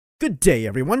Good day,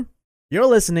 everyone. You're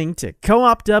listening to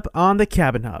Co-opt Up on the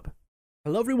Cabin Hub.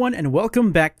 Hello, everyone, and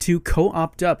welcome back to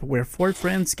Co-opt Up, where four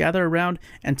friends gather around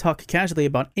and talk casually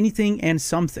about anything and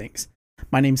some things.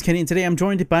 My name's Kenny, and today I'm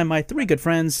joined by my three good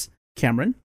friends,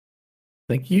 Cameron.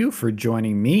 Thank you for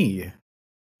joining me.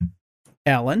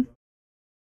 Alan.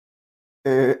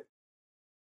 Uh,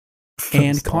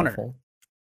 And Connor.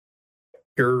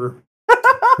 You're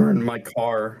in my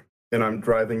car and I'm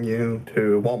driving you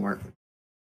to Walmart.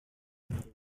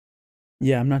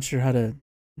 Yeah, I'm not sure how to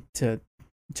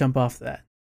jump off that,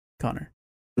 Connor.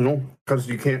 No, because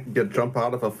you can't jump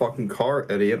out of a fucking car,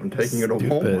 idiot. I'm taking you to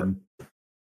Walmart.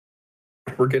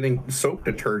 We're getting soap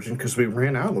detergent because we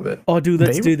ran out of it. Oh, dude,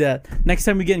 let's do that. Next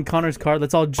time we get in Connor's car,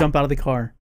 let's all jump out of the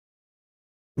car.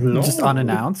 No. Just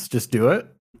unannounced, just do it.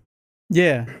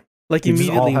 Yeah, like You just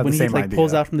all immediately have when the he same like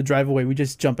pulls idea. out from the driveway, we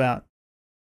just jump out.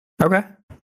 Okay.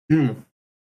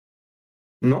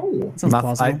 No. Sounds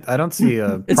plausible. I don't see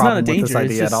a It's not a problem with danger, this it's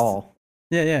idea just- at all.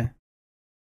 Yeah.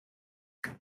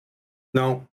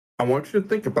 No. I want you to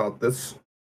think about this.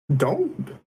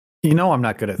 Don't. You know I'm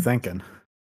not good at thinking.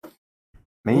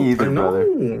 Me either, brother.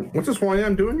 Which is why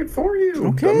I'm doing it for you.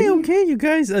 Okay, dummy. you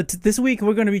guys. This week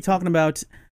we're going to be talking about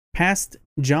past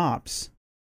jobs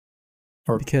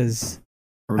Or because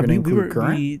are we going to include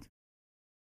current?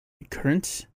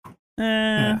 current.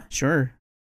 Yeah. Sure.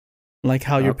 Like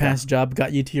how your Okay. past job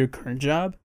got you to your current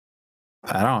job.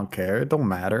 I don't care. It don't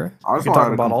matter. I We just can wanted talk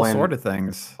to about all complain sort of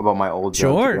things. about my old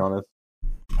job, Sure. to be honest.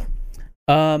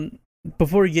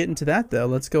 Before we get into that though,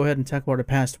 let's go ahead and talk about our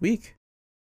past week.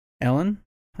 Ellen,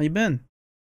 how you been?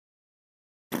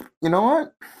 You know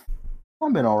what?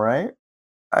 I've been all right.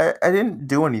 I didn't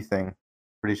do anything.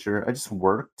 Pretty sure I just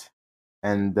worked,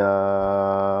 and then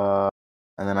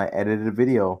I edited a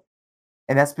video,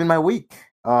 and that's been my week.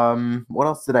 What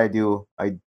else did I do?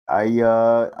 I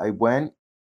went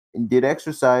and did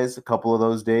exercise a couple of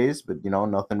those days, but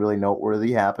nothing really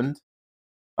noteworthy happened.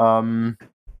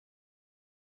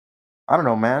 I don't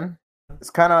know, man. It's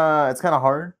kind of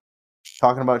hard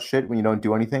talking about shit when you don't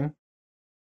do anything.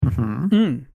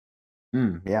 Mhm.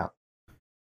 Yeah.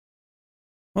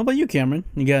 What about you, Cameron?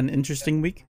 You got an interesting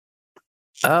week?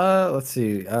 Let's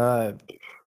see. I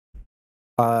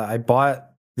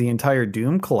bought the entire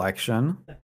Doom collection.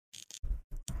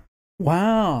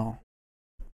 Wow.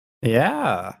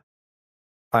 Yeah.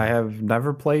 I have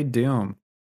never played Doom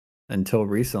until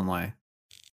recently.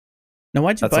 Now,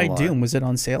 why'd you That's a buy lot. Doom? Was it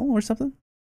on sale or something?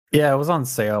 Yeah, it was on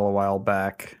sale a while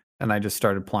back, and I just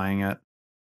started playing it.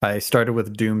 I started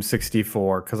with Doom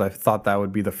 64 because I thought that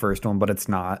would be the first one, but it's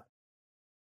not.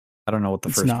 I don't know what the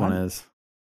It's first one not? is.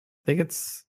 I think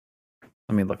it's.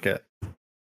 Let me look at.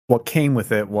 What came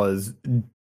with it was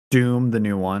Doom, the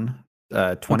new one,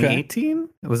 2018.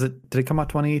 Was it? Did it come out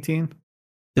 2018?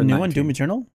 The Or new one, 19? Doom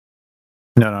Eternal?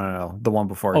 No. The one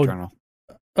before Oh, Eternal.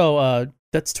 Oh,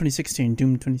 that's 2016.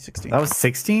 Doom 2016. That was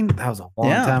 16. That was a long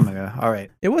Yeah. time ago. All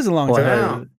right. It was a long Well,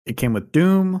 time. it came with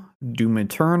Doom, Doom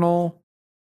Eternal.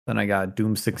 Then I got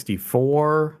Doom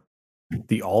 64,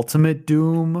 the Ultimate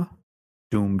Doom,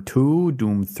 Doom 2,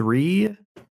 Doom 3,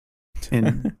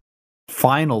 and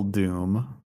Final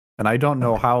Doom. And I don't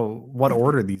know what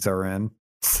order these are in.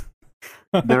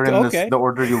 They're in Okay. the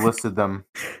order you listed them.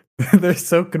 They're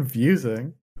so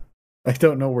confusing. I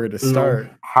don't know where to start.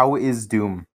 How is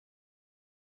Doom?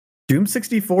 Doom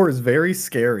 64 is very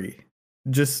scary,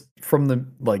 just from the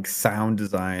sound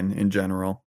design in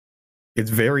general. It's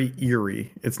very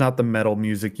eerie. It's not the metal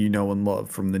music you know and love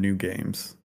from the new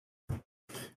games.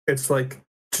 It's like,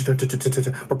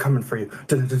 we're coming for you.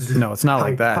 No, it's not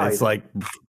like that. Hide. It's like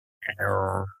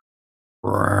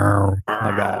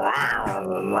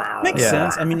that. Makes Yeah.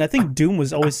 sense. I mean, I think Doom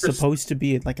was always supposed to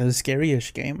be like a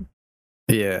scary-ish game.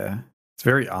 Yeah, it's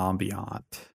very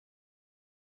ambient.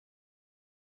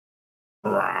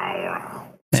 So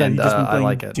have And you just been I playing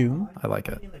like it. Doom I like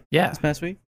it. Yeah, this past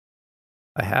week?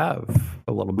 I have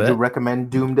a little Would you bit.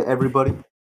 recommend Doom to everybody?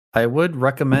 I would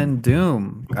recommend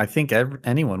Doom. I think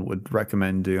anyone would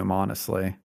recommend Doom,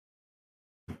 honestly.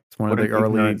 It's one What of an the early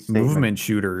ignorant statement. movement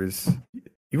shooters.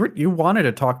 You wanted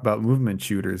to talk about movement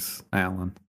shooters,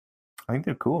 Alan. I think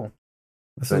they're cool.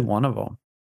 This is Good. one of them.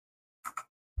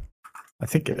 I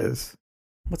think it is.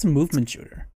 What's a movement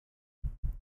shooter?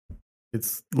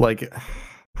 It's like,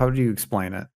 how do you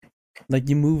explain it? Like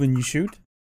you move and you shoot?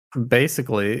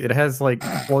 Basically, it has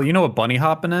well, you know what bunny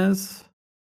hopping is?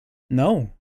 No.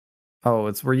 Oh,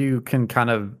 it's where you can kind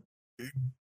of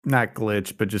not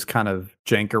glitch, but just kind of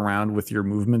jank around with your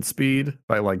movement speed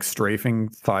by strafing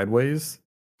sideways.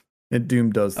 And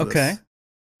Doom does this. Okay.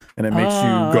 And it makes you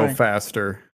go alright.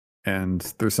 faster. And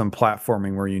there's some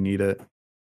platforming where you need it.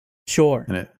 Sure.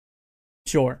 And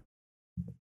Sure.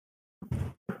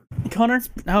 Connor,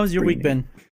 how's your week been?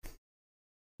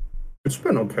 It's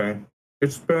been okay.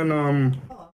 It's been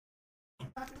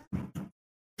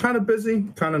kind of busy,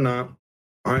 kind of not.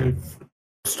 I'm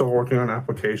still working on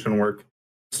application work.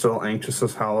 Still anxious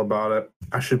as hell about it.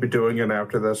 I should be doing it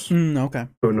after this. Okay.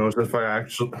 Who knows if I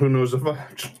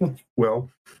actually will.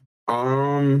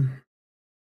 Other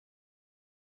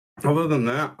than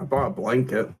that, I bought a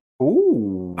blanket.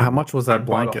 Ooh. How much was that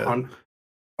blanket?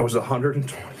 It was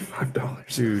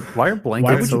 $125. Dude, why are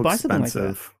blankets would you so buy something like that?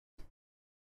 expensive?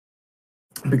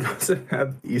 Because it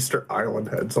had Easter Island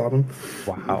heads on them.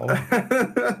 Wow.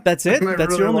 That's it? And I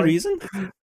That's really your only like- reason?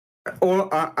 Well,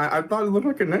 I thought it looked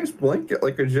like a nice blanket,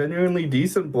 like a genuinely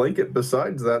decent blanket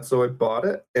besides that, so I bought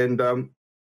it. And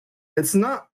it's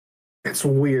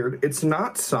weird. It's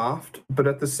not soft, but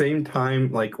at the same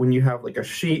time, like when you have like a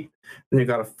sheet and you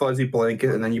got a fuzzy blanket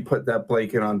and then you put that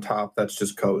blanket on top, that's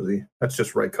just cozy. That's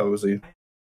just right cozy.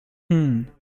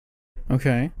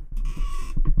 Okay.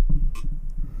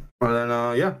 And then,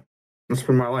 yeah, that's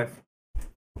been my life.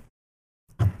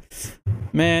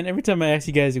 Man, every time I ask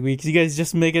you guys a week, you guys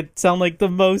just make it sound like the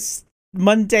most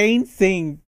mundane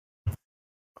thing.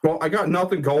 Well, I got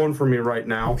nothing going for me right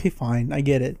now. Okay, fine. I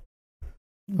get it.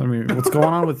 I mean, what's going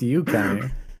on with you, Kenny?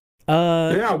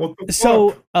 Yeah, what the So,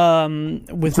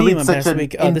 fuck? with So me, it's my such past an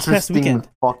week, this past interesting weekend,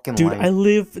 fucking dude, life. I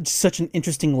live such an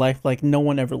interesting life like no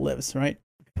one ever lives, right?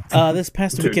 This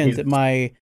past Dude, weekend, he's-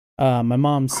 my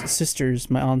mom's sisters,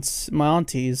 my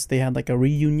aunties, they had like a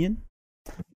reunion,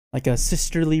 like a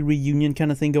sisterly reunion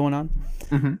kind of thing going on,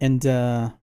 Mhm.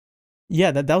 and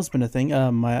yeah, that's been a thing.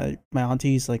 My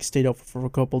aunties like stayed over for a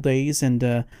couple days,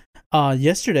 and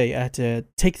yesterday I had to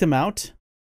take them out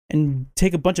and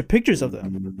take a bunch of pictures of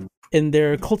them in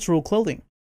their cultural clothing.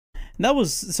 And that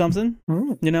was something,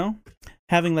 you know,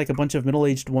 having like a bunch of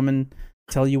middle-aged women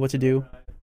tell you what to do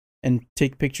and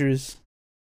take pictures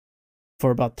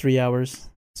for about 3 hours.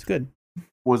 It's good.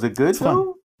 Was it good It's fun.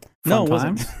 though? No, it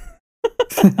Fun wasn't.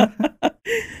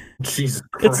 Jesus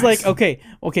Christ. It's like, okay,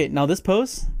 now this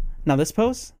pose. Okay,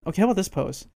 how about this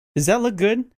pose? Does that look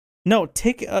good? No,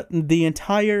 take the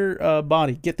entire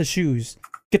body. Get the shoes.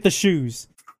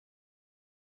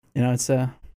 You know, it's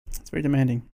very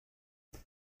demanding.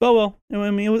 But well,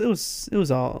 I mean, it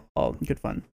was all good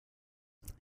fun,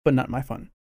 but not my fun.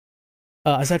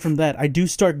 Aside from that, I do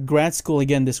start grad school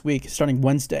again this week, starting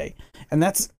Wednesday, and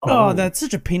that's that's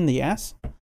such a pain in the ass.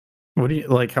 What do you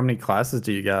like? How many classes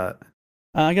do you got?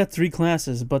 I got 3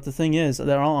 classes, but the thing is,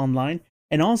 they're all online,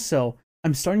 and also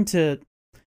I'm starting to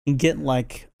get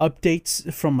like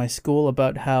updates from my school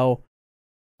about how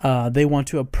they want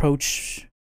to approach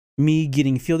me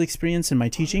getting field experience in my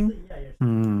teaching.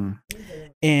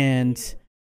 And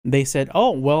they said,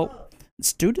 "Oh, well,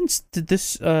 students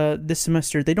this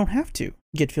semester they don't have to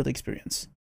get field experience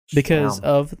because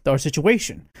of our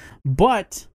situation,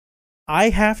 but I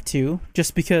have to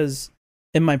just because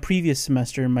in my previous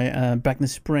semester, my back in the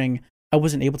spring, I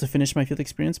wasn't able to finish my field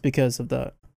experience because of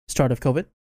the start of COVID.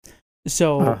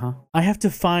 So I have to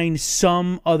find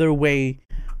some other way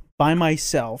by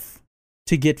myself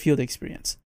to get field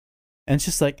experience, and it's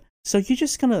just like, so you're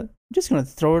just gonna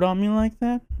throw it on me like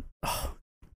that?"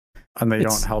 And they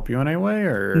don't help you in any way,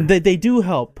 or They do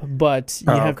help, but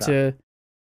you have okay. to.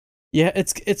 Yeah,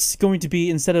 it's going to be,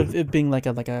 instead of it being like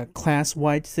a class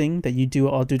wide thing that you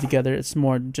all do together, it's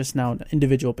more just now an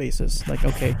individual basis. Like,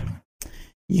 okay,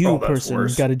 you Oh, that's person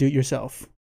worse. got to do it yourself.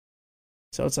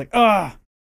 So it's like, all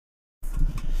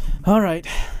right.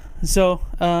 So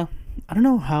I don't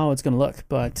know how it's gonna look,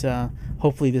 but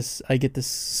hopefully I get this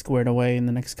squared away in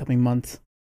the next coming month.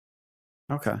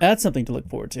 okay. That's something to look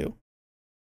forward to,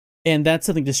 and that's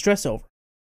something to stress over.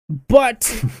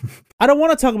 But I don't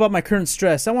want to talk about my current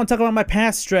stress. I want to talk about my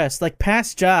past stress, like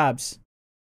past jobs.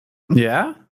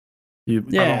 Yeah.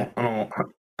 Yeah.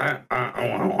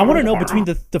 I want to know between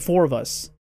the 4 of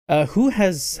us, who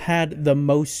has had the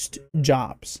most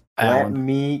jobs? Let Alan.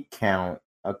 me count.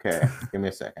 Okay, give me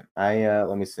a second.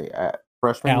 Let me see.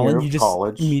 Freshman year Alan, of you just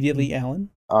college. immediately Alan.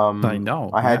 I know.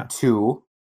 I had 2,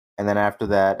 and then after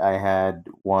that I had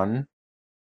 1,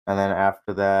 and then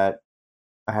after that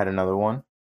I had another 1,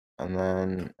 and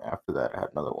then after that I had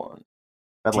another 1.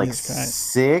 I had like Jesus Christ.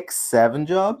 6, 7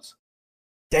 jobs.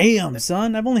 Damn,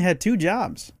 son, I've only had 2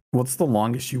 jobs. What's the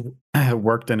longest you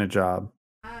worked in a job?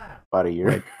 About a year.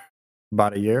 Like,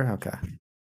 about a year. Okay.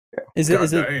 Is it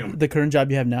Goddamn. the current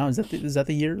job you have now? Is that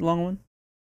the year long one?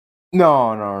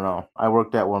 No. I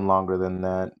worked at one longer than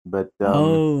that, but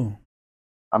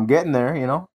I'm getting there. You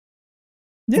know,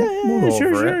 Yeah, we'll go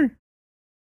sure. over it.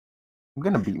 I'm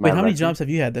gonna beat my. Wait, how many record. jobs have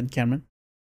you had then, Cameron?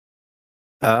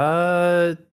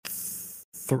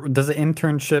 does the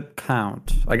internship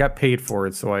count? I got paid for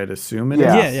it, so I'd assume it is.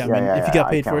 Yeah, I mean, if you got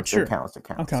paid for it, sure. It counts.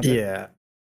 I'll count it. Yeah.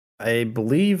 I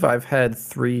believe I've had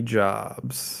 3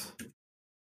 jobs.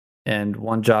 And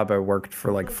one job I worked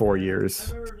for like 4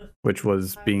 years, which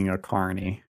was being a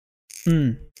carny.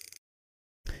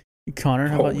 Connor,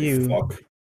 how about Holy you? fuck. How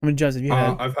many jobs have you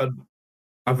had?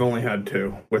 I've only had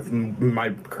 2, with my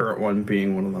current one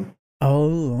being one of them.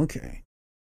 Oh, okay.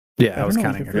 Yeah, I was don't know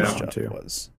counting what your your job first job too.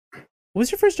 was. What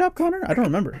was your first job, Connor? I don't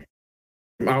remember.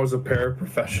 I was a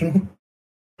paraprofessional.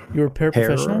 You were a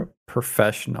paraprofessional?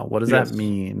 Paraprofessional. What does Yes. that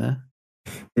mean?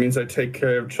 It means I take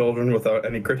care of children without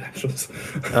any credentials.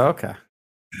 Okay.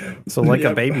 So like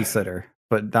Yep. a babysitter,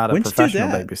 but not a When'd you do professional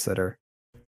that? babysitter.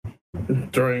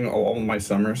 During all of my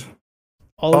summers.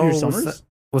 All of your was summers?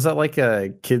 Was that like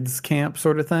a kids camp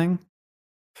sort of thing?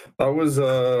 That was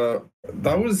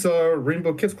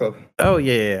Rainbow Kids Club. Oh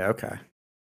yeah, okay.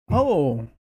 Oh.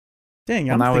 Dang,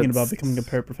 Well, I'm now thinking about it's- becoming a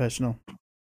paraprofessional. How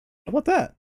about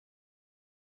that?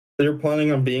 You're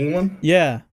planning on being one?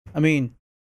 Yeah. I mean,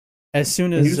 as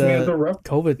soon as Use me as a rep.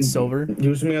 COVID's over.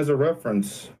 Use me as a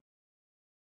reference.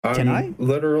 Can I?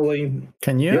 Literally,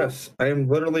 Can you? yes, I am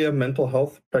literally a mental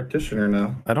health practitioner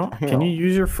now. I don't. Can you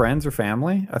use your friends or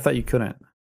family? I thought you couldn't.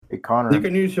 Hey, Connor. You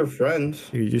can use your friends.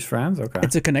 You use friends? Okay.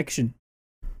 It's a connection.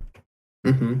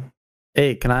 Mm-hmm.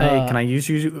 Hey, can I Uh, use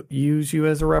you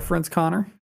as a reference,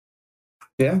 Connor?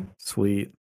 Yeah,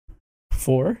 Sweet.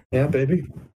 For? yeah, baby.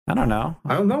 I don't know.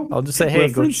 I don't know. I'll just say, hey,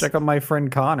 Reference? go check out my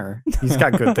friend Connor. He's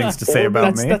got good things to say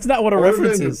about me. That's not what a Or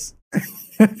reference even- is.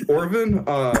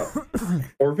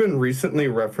 Orvin recently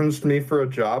referenced me for a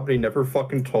job, and he never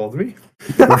fucking told me.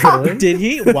 Really? Did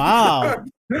he? Wow.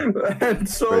 And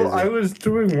so Crazy. I was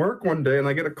doing work one day, and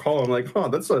I get a call. I'm like, "Huh,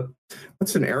 that's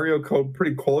an area code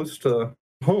pretty close to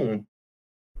home."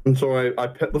 And so I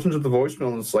listened to the voicemail,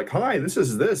 and it's like, "Hi, this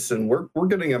is this, and we're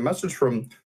getting a message from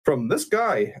this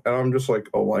guy." And I'm just like,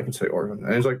 "Oh, well, I can say Orvin."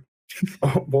 And he's like,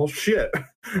 "Oh, well, shit."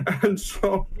 And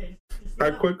so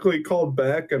I quickly called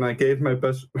back, and I gave my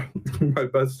best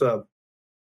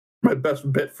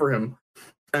bit for him.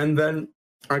 And then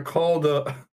I called.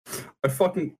 I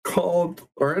fucking called,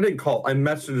 or I didn't call. I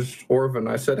messaged Orvin.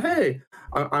 I said, "Hey,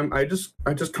 I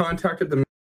just contacted the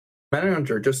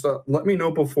manager. Just let me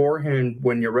know beforehand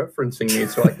when you're referencing me,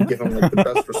 so I can give him like the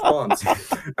best response."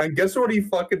 And guess what he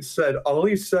fucking said? All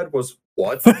he said was,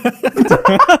 "What?"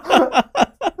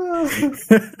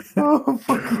 Oh,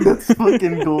 fuck, that's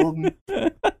fucking golden.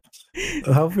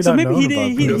 How have we So not maybe known he about didn't.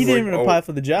 this? He Just didn't like, even oh. apply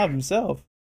for the job himself.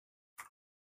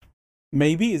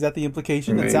 Maybe, is that the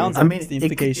implication? It Maybe. sounds I like mean, it's the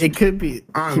implication. it could be.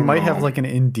 I He don't might have know. like an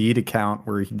Indeed account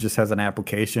where he just has an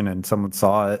application and someone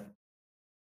saw it.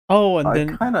 Oh, and I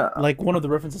then kind of, like one of the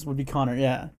references would be Connor.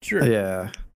 Yeah, sure. Yeah,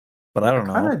 but I don't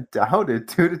know. kind of doubt it,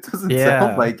 dude. It doesn't Yeah.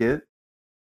 sound like it.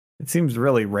 It seems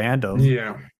really random.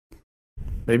 Yeah,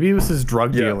 Maybe he was his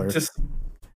drug yeah. dealer. Just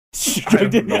I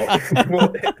don't know.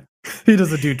 Well, He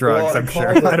doesn't do drugs, Well, I I'm sure.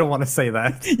 called it- I don't want to say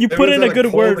that. You it put was in at a good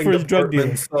word clothing for his drug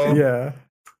dealer. department, so Yeah.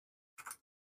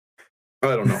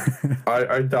 I don't know.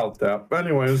 I doubt that. But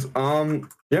anyways,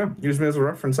 yeah, use me as a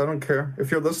reference. I don't care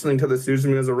if you're listening to this. Use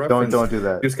me as a reference. Don't do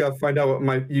that. You just gotta find out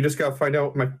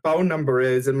what my phone number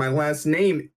is and my last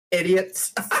name,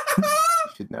 idiots. You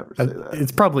should never say that.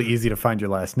 It's probably easy to find your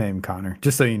last name, Connor,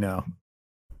 just so you know.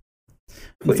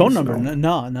 Please, Phone number?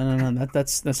 no. No.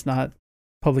 That's not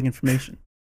public information.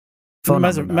 Phone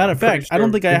As a number, matter of no. fact, I don't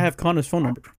sure- think I have Connor's phone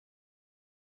number.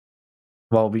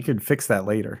 Well, we could fix that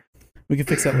later. We can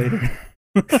fix that later.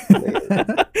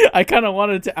 I kind of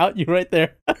wanted to out you right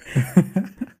there.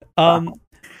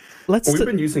 Let's. We've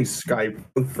been using Skype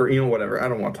for whatever. I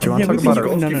don't want to Do you want Yeah, to we talk can about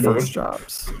go- our no, no, no. first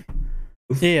jobs?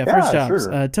 Yeah, Yeah, first jobs.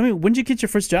 sure. Tell me, when did you get your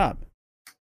first job?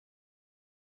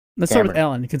 Let's start with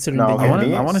Cameron. Ellen, considering No, that I you're- want me?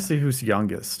 to. I want to see who's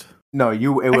youngest. No, it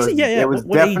was. Actually, yeah. It was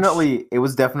What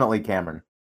age? definitely Cameron.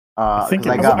 I think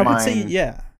Because it I was- got I mine would say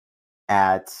yeah.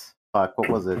 at what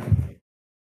was it?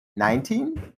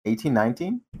 19, 18,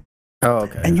 19? Oh,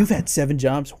 okay. And you've had 7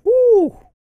 jobs. Woo!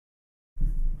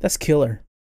 That's killer.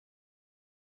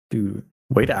 Dude,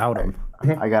 way to out him.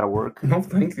 I gotta work. No,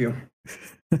 thank you.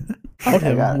 Out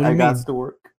him. What do you got mean? to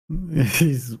work.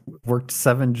 He's worked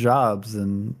 7 jobs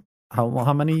in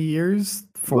how many years?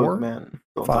 4? Look, man,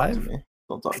 don't 5? talk to me.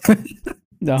 Don't talk to me.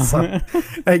 No. So-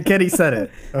 Hey, Kenny said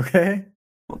it. Okay.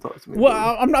 Don't talk to me.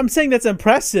 Well, I'm saying that's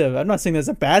impressive. I'm not saying that's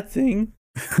a bad thing.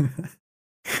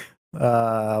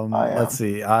 Let's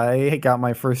see. I got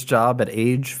my first job at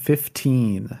age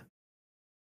 15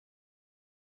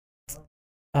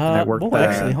 I worked Well, there.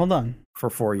 actually, hold on. for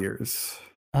 4 years.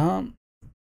 I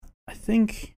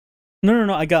think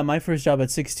no. I got my first job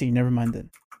at 16. Never mind then.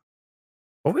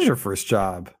 What was your first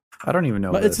job? I don't even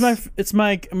know. But it's my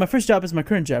first job is my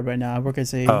current job right now. I work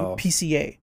as a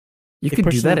PCA. You a can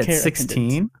do that personal at care 16?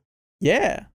 attendant.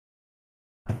 Yeah.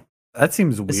 That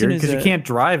seems As weird soon as because you a- can't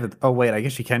drive it. Oh wait, I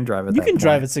guess you can drive at You that can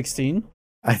drive point. at 16.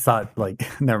 I thought like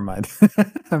never mind.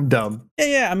 I'm dumb.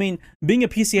 Yeah. I mean, being a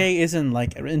PCA isn't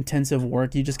like intensive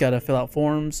work. You just gotta fill out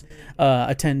forms,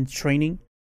 attend training,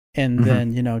 and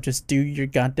Mhm. then just do your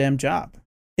goddamn job.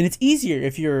 And it's easier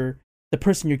if the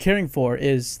person you're caring for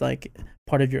is like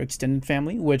part of your extended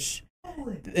family, which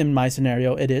in my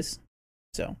scenario it is.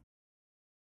 So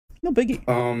no biggie.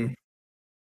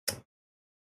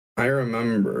 I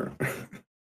remember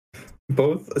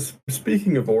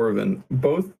speaking of Orvin,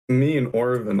 both me and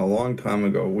Orvin a long time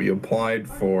ago, we applied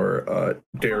for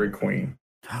Dairy Queen.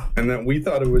 And then we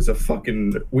thought it was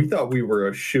we thought we were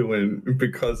a shoo-in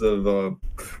because of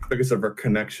our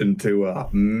connection to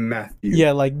Matthew.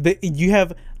 Yeah, like you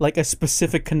have like a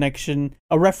specific connection,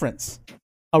 a reference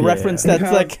that's We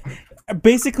have- like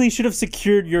basically should have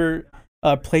secured your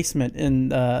placement in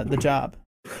the job.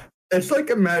 It's like,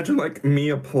 imagine like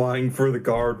me applying for the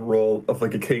guard role of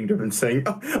like a kingdom and saying,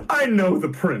 "Oh, I know the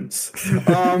prince."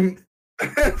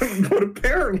 But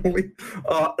apparently,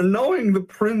 knowing the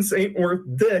prince ain't worth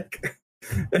dick,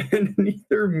 and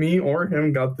neither me or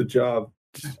him got the job.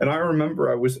 And I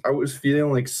remember I was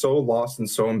feeling like so lost and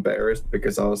so embarrassed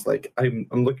because I was like, I'm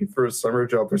looking for a summer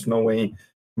job. There's no way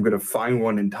I'm gonna find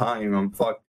one in time. I'm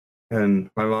fucked. And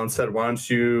my mom said, "Why don't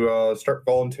you start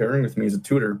volunteering with me as a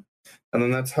tutor?" And then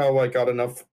that's how I got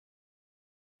enough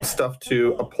stuff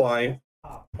to apply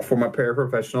for my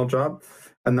paraprofessional job.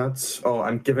 And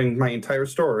I'm giving my entire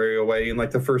story away in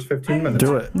like the first 15 minutes.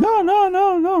 Do it.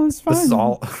 No, it's fine. This is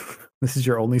all. This is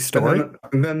your only story.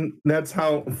 And then that's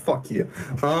how. Fuck you.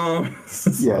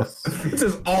 Yes. This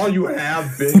is all you have,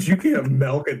 bitch. You can't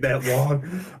milk it that long.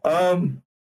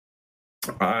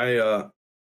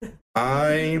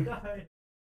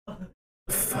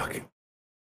 Fuck.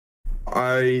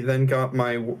 I then got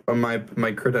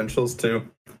my credentials to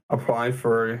apply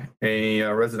for a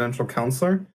residential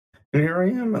counselor, and here I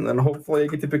am. And then hopefully I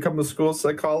get to become a school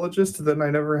psychologist. Then I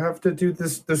never have to do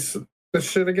this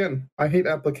shit again. I hate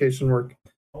application work.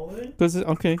 This is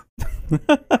okay.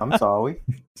 I'm sorry.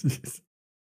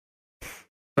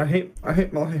 I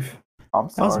hate my life. I'm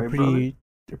That was sorry,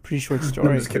 a pretty short I'm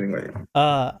story. just kidding, lady.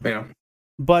 But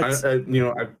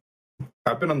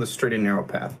I've been on the straight and narrow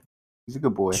path. He's a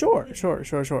good boy. Sure.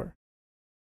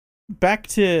 Back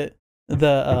to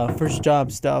the first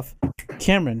job stuff.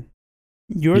 Cameron,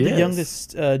 you're the Yes.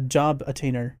 youngest job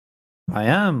attainer. I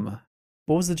am.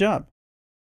 What was the job?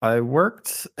 I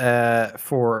worked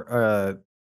for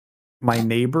my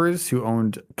neighbors who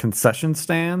owned concession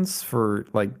stands for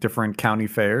like different county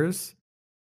fairs,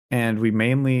 and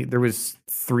there was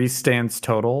 3 stands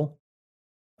total.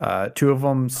 2 of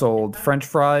them sold French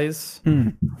fries,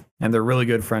 and they're really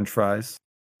good French fries.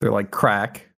 They're like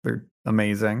crack. They're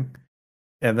amazing.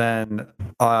 And then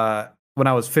when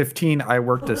I was 15, I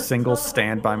worked a single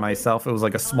stand by myself. It was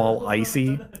like a small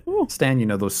icy stand,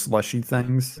 those slushy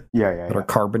things Yeah. that are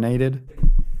carbonated.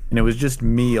 And it was just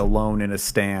me alone in a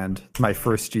stand my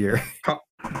first year.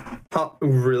 How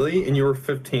really? And you were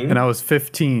 15? And I was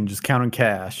 15, just counting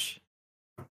cash.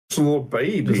 Just a little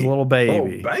baby. Just a little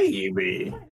baby. Oh,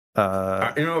 baby.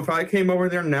 If I came over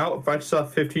there now, if I saw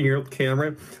 15-year-old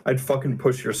Cameron, I'd fucking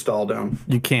push your stall down.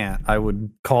 You can't. I would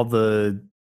call the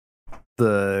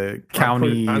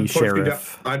county I'd push you down-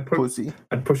 sheriff. I'd Pussy.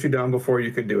 push you down before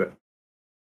you could do it.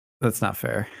 That's not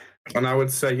fair. And I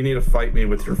would say you need to fight me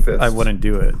with your fists. I wouldn't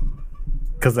do it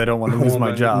because I don't want to lose Well, my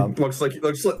then, job. Looks like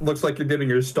you're getting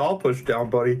your stall pushed down,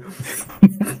 buddy.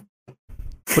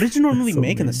 What did you normally So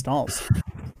make in the mean. stalls?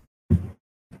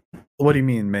 What do you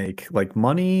mean make? Like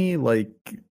money? Like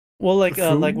Well, like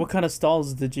Food? what kind of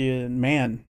stalls did you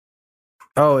man?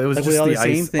 oh, it was Like were just they all the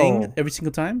the same ice thing oh. every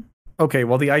single time? Okay,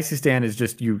 well the icy stand is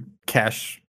just you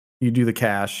do the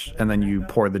cash and then you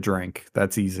pour the drink.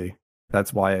 That's easy.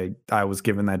 That's why I was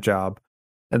given that job.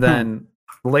 And then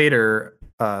later,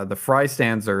 the fry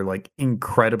stands are like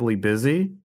incredibly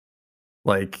busy.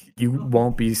 Like you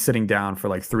won't be sitting down for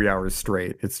like 3 hours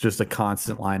straight. It's just a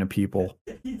constant line of people.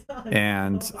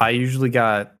 And I usually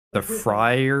got the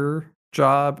fryer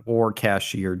job or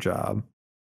cashier job.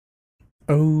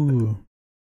 Oh.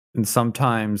 And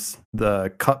sometimes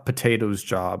the cut potatoes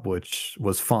job, which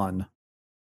was fun,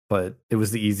 but it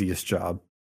was the easiest job.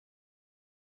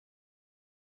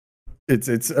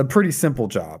 It's a pretty simple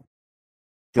job.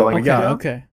 You like we it, got- Joe?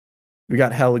 Okay. We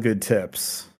got hella good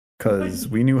tips because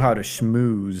we knew how to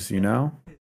schmooze,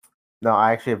 No,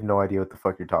 I actually have no idea what the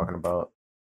fuck you're talking about.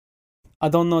 I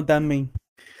don't know what that means.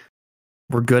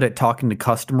 we're good at talking to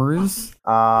customers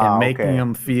and making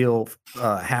them feel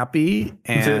happy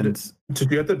and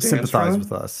Did you have to dance sympathize for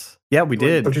with us. Yeah, we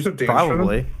did. Did you have to dance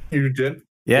Probably. For them? You did?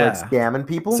 Yeah. Like scamming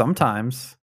people?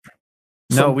 Sometimes.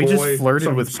 No, Some we just boy- flirted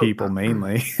some- with some- people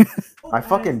mainly. I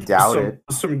fucking doubt it.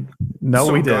 Some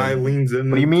No, we guy didn't. leans in.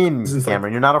 What do you mean, This is like-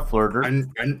 Cameron? You're not a flirter.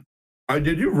 And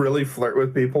did you really flirt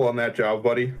with people on that job,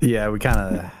 buddy? Yeah, we kind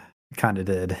of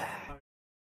did.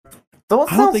 Don't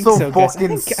I don't sound think so so, guys. I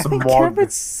fucking think smug.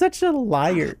 Cameron's such a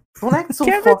liar. Don't act so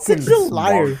Cameron's fucking such a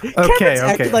liar. smug. Cameron's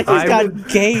acting like he's I got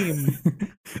game.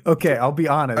 Okay, I'll be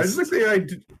I just honest. think the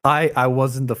idea. I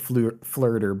wasn't the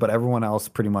flirter, but everyone else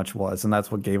pretty much was, and that's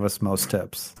what gave us most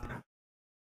tips.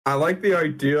 I like the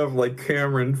idea of like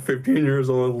Cameron, 15 years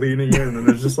old, leaning in, and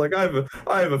it's just like I have a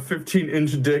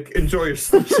 15-inch dick. Enjoy your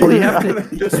sleep. Well, you have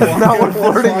to- That's not what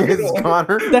flirting is,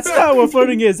 Connor. That's not what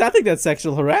flirting is. I think that's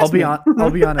sexual harassment.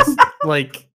 I'll be honest.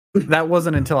 Like that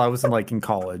wasn't until I was in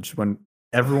college when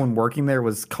everyone working there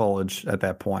was college at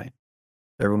that point.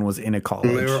 Everyone was in a college.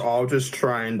 And they were all just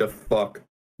trying to fuck.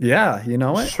 Yeah, you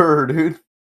know what? Sure, dude.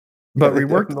 But Yeah, we they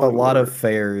worked a definitely lot were. of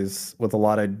fairs with a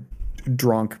lot of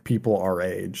drunk people our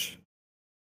age.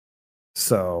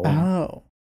 So Oh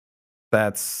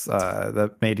that's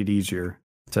that made it easier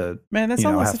to man, that You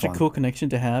sounds know, like have such a fun. cool connection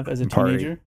to have as a Party.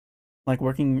 teenager, like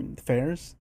working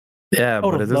fairs. yeah, I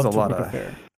would but have there's a loved to lot work a of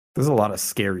fair. there's a lot of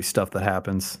scary stuff that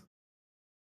happens.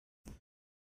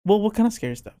 Well, what kind of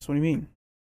scary stuff? What do you mean?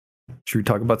 Should we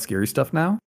talk about scary stuff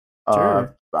now?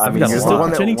 Sure. I I've mean, got you're a the lot. one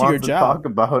that Pertaining to your wants to job. talk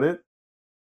about it.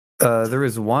 There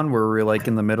was one where we were like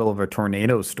in the middle of a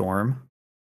tornado storm,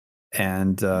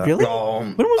 and Really?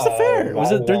 When was the fair?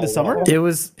 Was it during the summer? it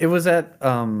was at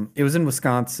it was in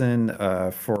Wisconsin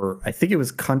for I think it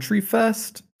was Country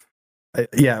Fest.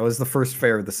 Yeah, it was the first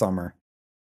fair of the summer.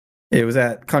 It was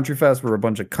at Country Fest where a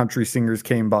bunch of country singers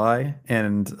came by,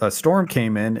 and a storm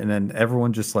came in, and then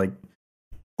everyone just like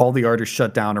all the artists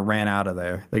shut down and ran out of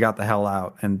there. They got the hell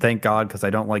out, and thank God because I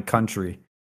don't like country.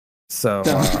 So,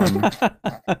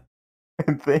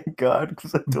 And thank God,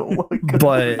 because I don't like it.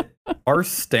 but our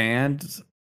stand,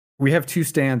 we have two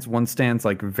stands. One stand's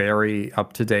like very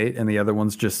up to date, and the other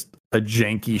one's just a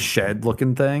janky shed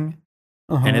looking thing.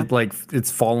 Uh-huh. And it's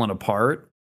fallen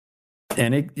apart,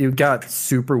 and it got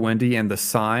super windy, and the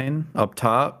sign up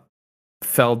top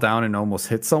fell down and almost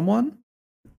hit someone,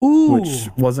 Ooh. which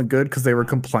wasn't good because they were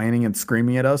complaining and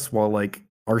screaming at us while like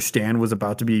our stand was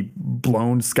about to be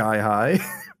blown sky high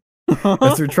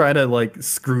as they're trying to like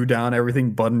screw down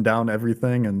everything, button down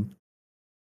everything, and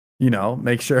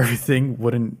make sure everything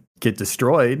wouldn't get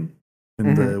destroyed in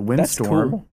the Mm-hmm. That's windstorm.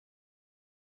 cool.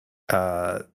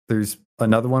 There's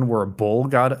another one where a bull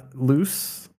got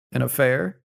loose in a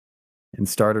fair and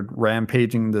started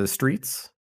rampaging the streets.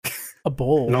 A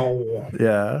bowl. No.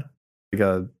 Yeah.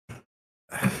 Like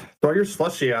Throw your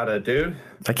slushy at it, dude.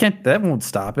 that won't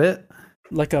stop it.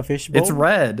 Like a fish bowl. It's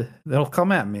red. They'll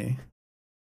come at me.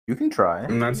 You can try.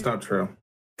 And that's not true.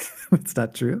 It's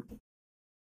not true.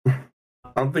 I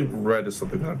don't think red is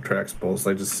something that attracts bulls.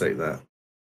 I just say that.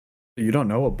 You don't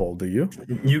know a bull, do you?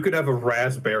 You could have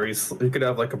you could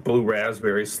have like a blue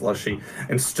raspberry slushy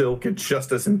and still get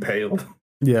just as impaled.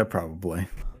 Yeah, probably.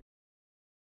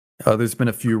 There's been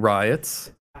a few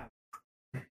riots.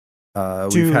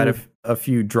 We've had a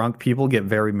few drunk people get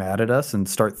very mad at us and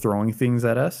start throwing things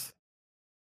at us.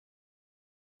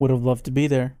 Would have loved to be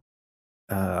there.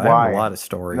 I have Why? a lot of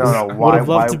stories. No, Would why? have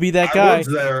loved to be that I guy. was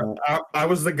there. I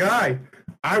was the guy.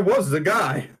 I was the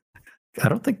guy. I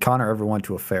don't think Connor ever went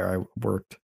to a fair I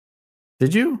worked.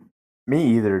 Did you?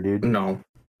 Me either, dude. No.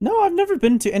 No, I've never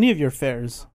been to any of your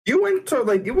fairs. You went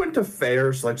to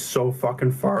fairs like so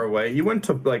fucking far away. You went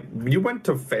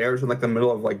to fairs in like the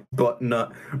middle of like butt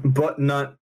nut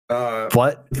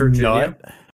What? Virginia? Nut?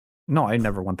 No, I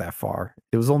never went that far.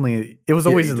 It was always you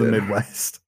in the did.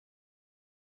 Midwest.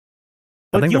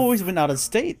 But think you the- always went out of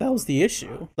state. That was the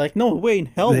issue. Like, no way in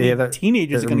hell Yeah, we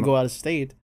teenagers are going to they're- go out of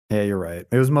state. Yeah, you're right.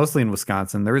 It was mostly in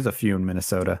Wisconsin. There was a few in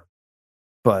Minnesota.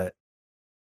 But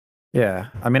yeah,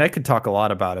 I mean, I could talk a lot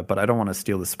about it, but I don't want to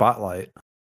steal the spotlight.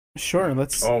 Sure,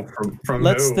 let's Oh, from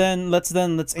let's who? then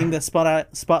aim the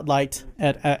spotlight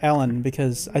at Alan,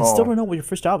 because I still Oh. don't know what your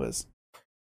first job is.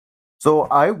 So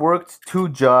I worked 2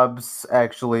 jobs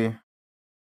actually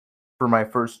for my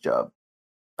first job.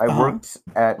 I Uh-huh. worked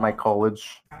at my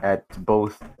college at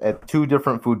 2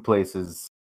 different food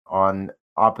places on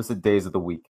opposite days of the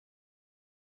week.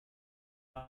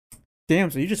 Damn,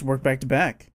 so you just work back to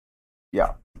back.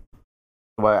 Yeah.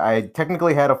 So I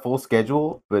technically had a full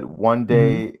schedule, but one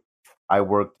day I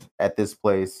worked at this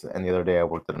place and the other day I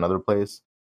worked at another place.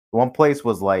 One place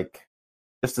was like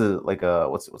just a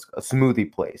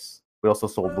smoothie place. We also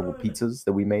sold little pizzas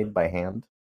that we made by hand.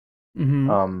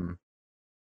 Mm-hmm.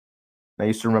 I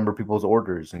used to remember people's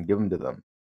orders and give them to them.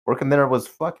 Working there was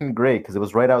fucking great because it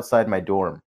was right outside my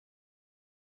dorm.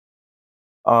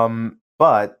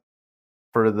 But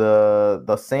for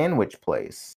the sandwich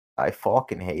place, I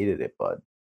fucking hated it, bud.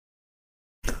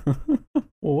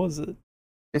 What was it?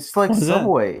 It's like What is that?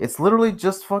 Subway. It's literally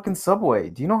just fucking Subway.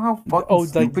 Do you know how fucking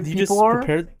stupid you people just are?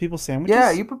 prepare people's sandwiches? Yeah,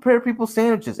 you prepare people's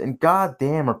sandwiches, and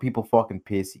goddamn, are people fucking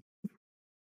pissy?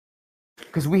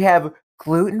 Because we have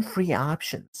gluten-free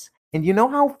options, and you know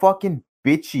how fucking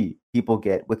bitchy people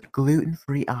get with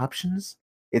gluten-free options?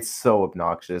 It's so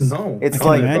obnoxious. No, It's I can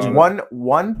like imagine.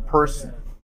 one person.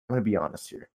 I'm gonna be honest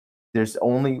here. There's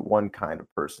only one kind of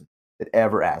person that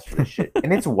ever asks for this shit,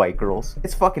 and it's white girls.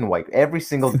 It's fucking white. Every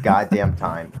single goddamn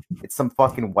time, it's some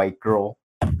fucking white girl,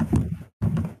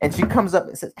 and she comes up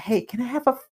and says, "Hey, can I have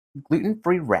a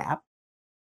gluten-free wrap?"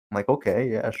 I'm like,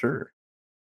 "Okay, yeah, sure."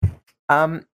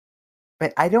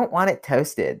 But I don't want it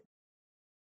toasted.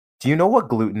 Do you know what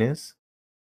gluten is?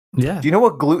 Yeah. Do you know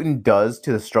what gluten does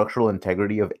to the structural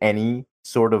integrity of any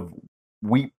sort of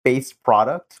wheat-based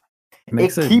product?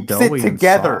 Makes it keeps it doughy and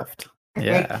together. soft.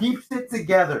 Yeah. It keeps it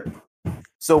together.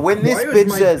 So when this Why is bitch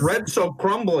my says, bread so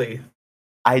crumbly?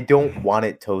 I don't want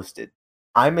it toasted,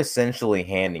 I'm essentially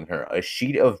handing her a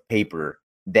sheet of paper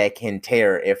that can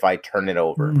tear if I turn it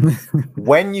over.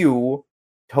 When you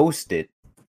toast it,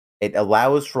 it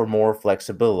allows for more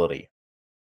flexibility.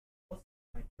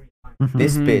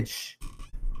 This Mhm. bitch,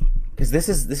 because this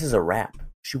is a wrap.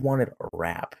 She wanted a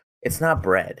wrap. It's not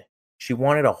bread. She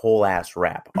wanted a whole ass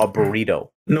wrap, a burrito.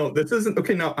 No, this isn't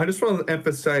okay. Now, I just want to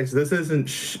emphasize this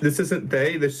isn't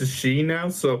they. This is she now.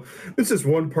 So this is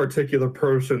one particular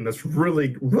person that's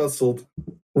really rustled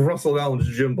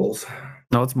Allen's gimbals.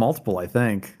 No, it's multiple, I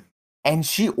think. And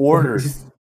she orders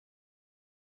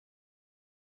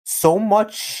so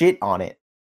much shit on it.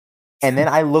 And then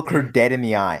I look her dead in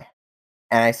the eye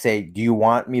and I say, "Do you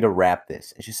want me to wrap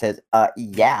this?" And she says,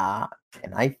 yeah.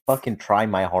 And I fucking try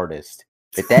my hardest.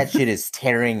 But that shit is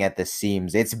tearing at the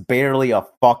seams. It's barely a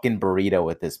fucking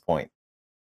burrito at this point.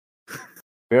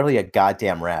 Barely a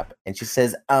goddamn wrap. And she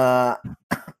says, my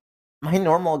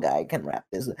normal guy can wrap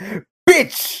this.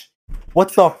 Bitch!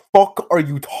 What the fuck are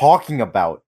you talking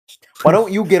about? Why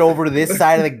don't you get over to this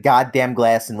side of the goddamn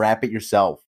glass and wrap it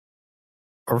yourself?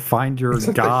 Or find your I'd like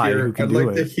to guy hear- who can I'd do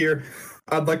like to it. hear.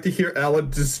 I'd like to hear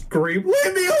Alan just scream,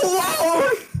 "Leave me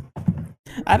alone!"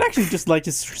 I'd actually just like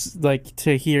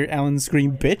to hear Alan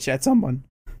scream "bitch" at someone.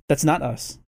 That's not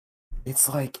us. It's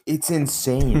like, it's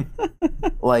insane.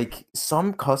 Like,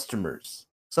 some customers,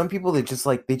 some people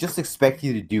that they just expect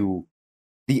you to do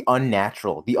the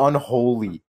unnatural, the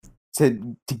unholy,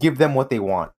 to give them what they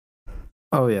want.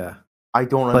 Oh yeah. I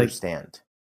don't Like- understand.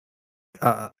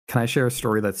 Can I share a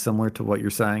story that's similar to what you're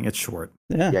saying? It's short.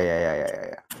 Yeah.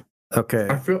 Yeah. Okay.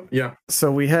 I feel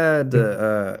So we had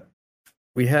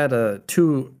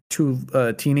two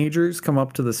teenagers come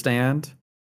up to the stand,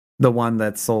 the one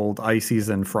that sold ices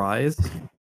and fries,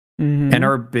 Mhm. and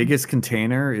our biggest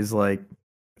container is like,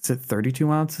 is it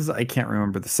 32 ounces? I can't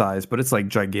remember the size, but it's like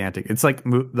gigantic. It's like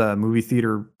the movie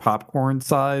theater popcorn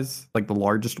size, like the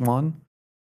largest one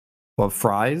of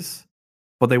fries.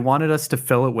 But they wanted us to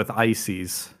fill it with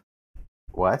ices.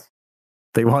 What?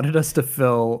 They wanted us to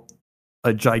fill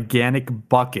a gigantic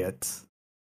bucket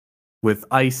with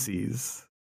ices.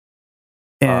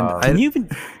 And Can you even?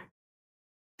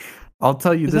 I'll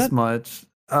tell you Is this that- much.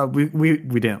 We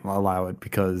didn't allow it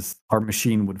because our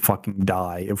machine would fucking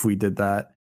die if we did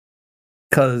that.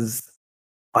 Because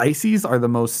ices are the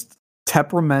most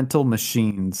temperamental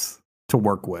machines to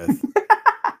work with.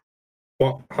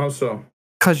 well, how so?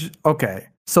 Because, okay,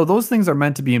 so those things are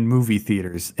meant to be in movie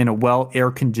theaters in a well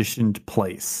air conditioned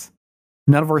place.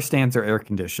 None of our stands are air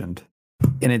conditioned.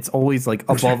 And it's always like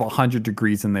above 100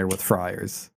 degrees in there with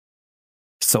fryers.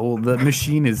 So the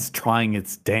machine is trying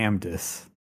its damnedest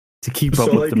to keep up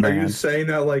So, with like, demand.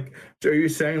 are you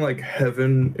saying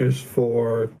heaven is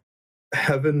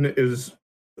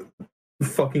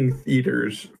fucking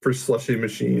theaters for slushy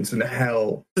machines, and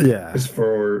hell Yeah. is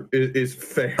for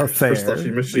fair A for fair.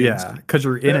 slushy machines? Yeah, because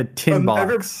you're in a tin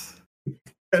box.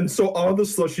 And so all the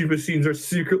slushy machines are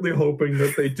secretly hoping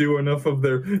that they pay enough of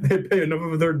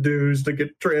their dues to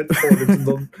get transported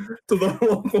to the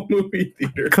local movie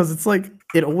theater. Because it's like,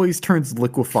 it always turns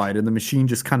liquefied and the machine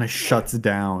just kind of shuts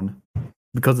down.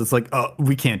 Because it's like, oh,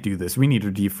 we can't do this. We need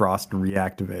to defrost and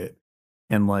reactivate.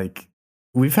 And like,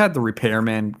 we've had the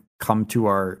repairman come to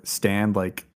our stand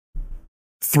like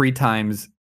 3 times,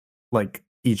 like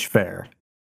each fair.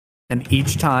 And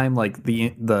each time, like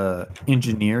the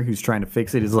engineer who's trying to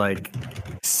fix it is like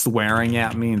swearing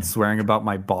at me and swearing about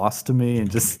my boss to me, and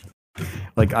just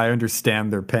like I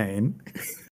understand their pain.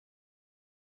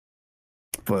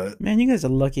 But Man, you guys are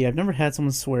lucky. I've never had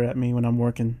someone swear at me when I'm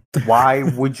working. Why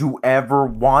would you ever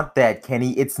want that,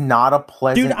 Kenny? It's not a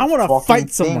pleasant. Dude, I want to fucking fight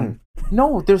thing. someone.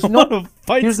 No, there's I no. want to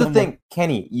fight Here's someone. the thing,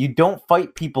 Kenny. You don't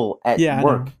fight people at Yeah, I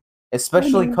work, know.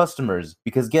 especially I know. customers,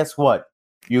 because guess what?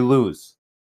 You lose.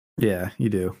 yeah, you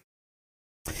do.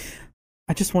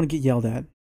 I just want to get yelled at.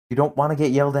 You don't want to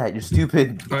get yelled at. You're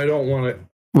stupid. I don't want it.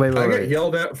 Wait, I wait, get wait.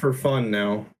 yelled at for fun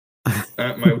now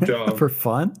at my job. For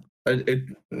fun?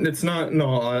 It's not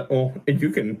well. You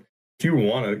can, if you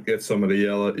want to get somebody to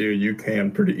yell at you, you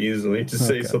can pretty easily. Just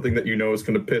say Okay. something that you know is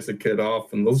going to piss a kid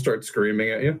off, and they'll start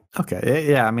screaming at you. Okay,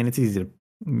 yeah. I mean, it's easy to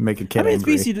make a kid I mean, it's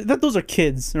angry. easy. Those are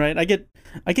kids, right? I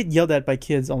get yelled at by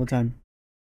kids all the time.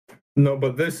 No,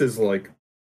 but this is like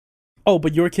Oh,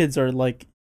 but your kids are like,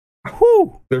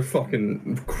 whoo. they're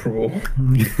fucking cruel.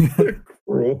 Evil.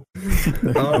 Cruel.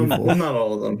 Well, not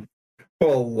all of them.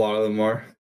 Well, a lot of them are.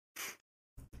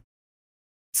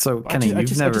 So, Kenny, I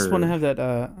just want to have that.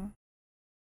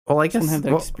 Well, I I just want guess. to have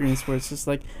that experience where it's just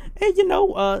like, hey,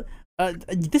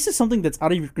 this is something that's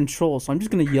out of your control, so I'm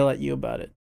just gonna yell at you about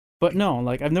it. But no,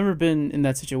 like I've never been in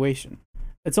that situation.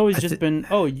 It's always just been,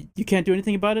 oh, you can't do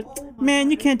anything about it, man.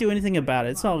 You can't do anything about it.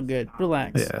 It's all good.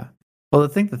 Relax. Yeah. Well, the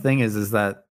thing is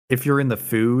that if you're in the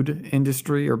food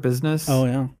industry or business, Oh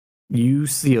yeah. you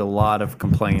see a lot of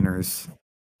complainers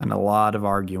and a lot of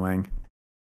arguing.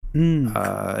 Mm.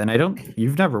 And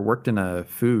you've never worked in a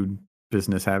food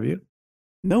business, have you?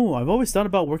 No, I've always thought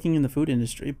about working in the food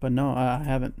industry, but no, I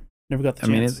haven't. Never got the I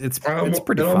mean, chance. it's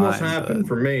pretty It fine. almost happened but-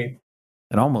 for me.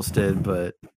 It almost did,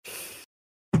 but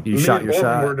you Me shot and your Orton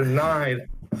shot. were denied.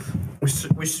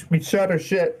 We shot our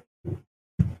shit.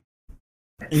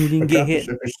 And you didn't get hit.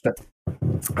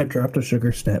 I dropped a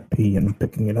sugar snap pea and I'm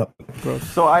picking it up. Gross.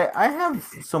 So I have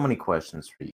so many questions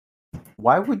for you.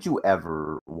 Why would you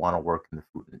ever want to work in the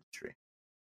food industry?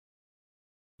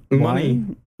 Money.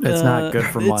 Why? It's not good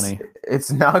for it's- money.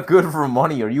 It's not good for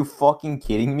money. Are you fucking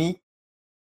kidding me?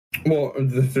 Well,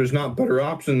 if there's not better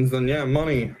options, then yeah,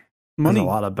 money. There's Money. a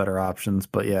lot of better options,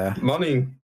 but yeah, Money.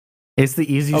 it's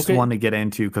the easiest Okay. one to get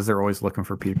into because they're always looking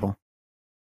for people.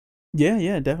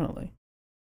 Yeah, definitely.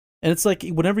 And it's like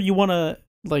whenever you want to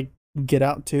like get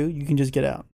out too, you can just get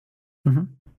out. Mhm.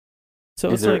 So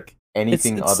Is it's there like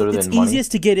Anything it's other than it's money?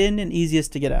 easiest to get in and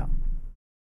easiest to get out.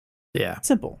 Yeah,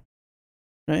 Simple,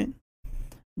 right?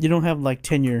 You don't have like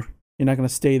tenure. You're not gonna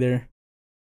stay there,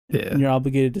 yeah. and you're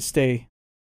obligated to stay.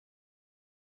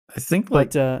 I think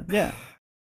like But yeah,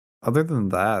 other than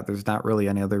that, there's not really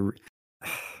any other.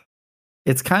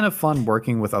 It's kind of fun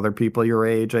working with other people your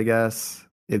age, I guess.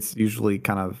 It's usually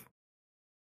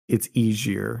it's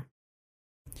easier.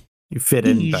 You fit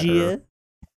in better.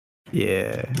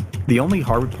 Yeah. The only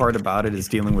hard part about it is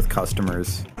dealing with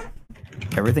customers.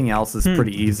 Everything else is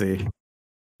pretty easy.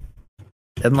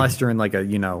 Unless you're in like a,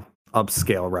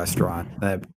 upscale restaurant.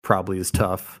 That probably is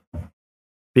tough.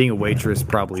 Being a waitress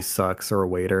probably sucks, or a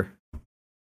waiter.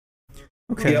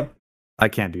 Okay. Yep. I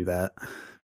can't do that.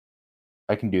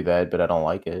 I can do that, but I don't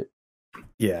like it.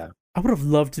 Yeah. I would have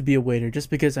loved to be a waiter just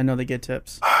because I know they get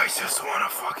tips. I just want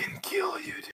to fucking kill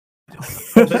you, dude.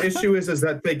 Well, the issue is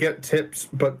that they get tips,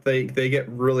 but they get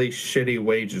really shitty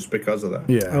wages because of that.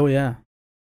 Yeah. Oh yeah.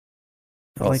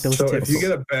 I like those So tips. if you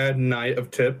get a bad night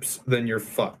of tips, then you're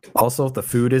fucked. Also, if the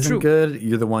food isn't True. good,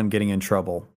 you're the one getting in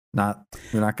trouble. You're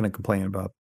not going to complain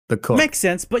about the cook. Makes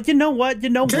sense, but you know what?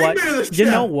 Take me to the You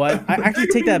know chef. what? I actually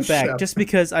Take take me to that the back. chef. Just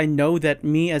because I know that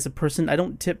me as a person, I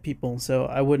don't tip people, so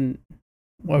I would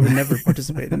never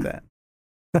participate in that.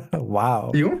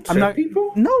 Wow. You don't I'm tip not-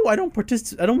 people? No, I don't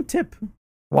I don't tip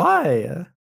Why?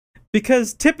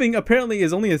 because tipping apparently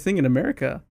is only a thing in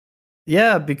America.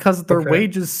 Yeah, because their Okay.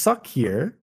 wages suck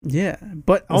here. Yeah,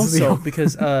 but This is the also only-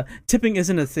 because tipping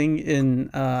isn't a thing in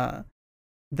that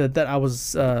I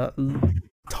was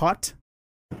taught,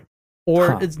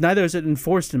 or Huh. it's neither is it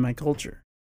enforced in my culture.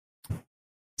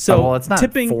 So well, it's not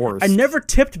tipping. forced. I never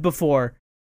tipped before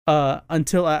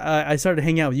until I started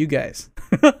hanging out with you guys.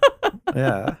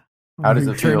 Yeah. How does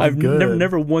it You turned feel? I've good.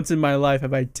 never once in my life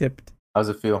have I tipped. How's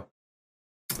it feel?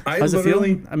 I How's it feel?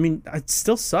 literally I mean, it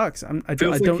still sucks. I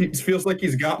feels don't. feels like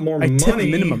he's got more I money. tip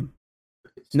minimum.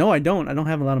 No, I don't. I don't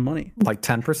have a lot of money. Like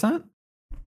 10%?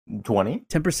 20?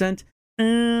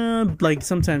 10%. Like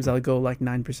sometimes I'll go like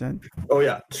 9%. Oh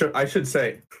yeah, sure. I should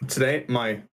say today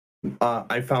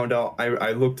I found out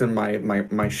I looked in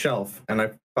my shelf and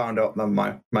I found out that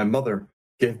my mother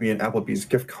gave me an Applebee's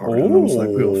gift card and I was like,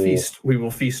 we will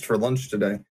feast for lunch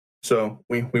today. So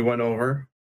we went over,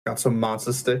 got some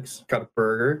matzo sticks, got a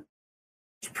burger.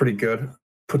 It's pretty good.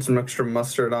 Put some extra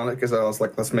mustard on it because I was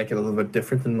like, let's make it a little bit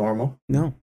different than normal.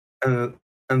 No. And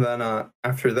then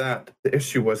after that, the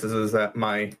issue is that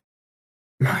my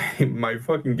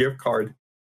fucking gift card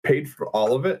paid for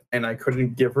all of it, and I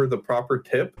couldn't give her the proper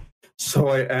tip. So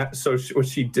what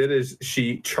she did is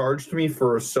she charged me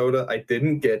for a soda I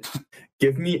didn't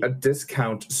give me a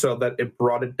discount so that it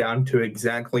brought it down to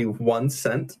exactly 1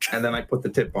 cent, and then I put the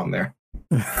tip on there.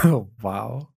 Oh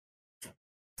wow.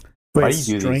 Why Wait,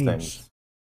 do you do these things?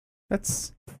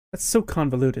 That's so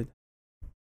convoluted.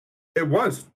 It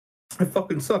was. I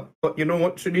fucking suck. But you know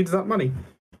what? She needs that money.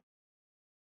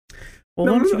 Well,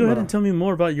 why don't you go ahead and tell me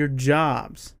more about your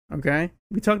jobs, okay?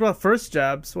 We talked about first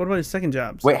jobs. What about your second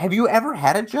jobs? Wait, have you ever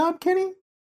had a job, Kenny?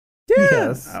 Yeah.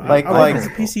 Yes. Like- I worked as a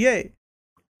PCA.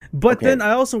 But Okay. then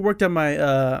I also worked at my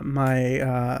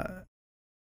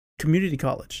community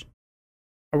college.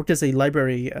 I worked as a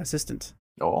library assistant.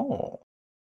 Oh.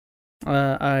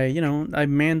 I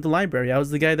manned the library. I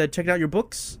was the guy that checked out your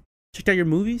books, checked out your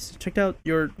movies, checked out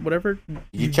your whatever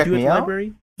You check do at me the out?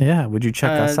 library. Yeah, would you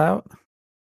check us out?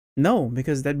 No,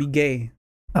 because that'd be gay.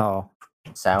 Oh,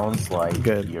 Sounds like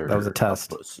Good. you're That was a test.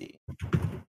 pussy.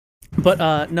 But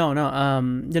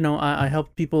no. I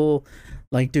help people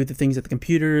like do the things at the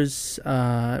computers,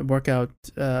 work out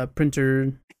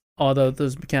printer, all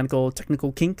those mechanical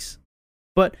technical kinks.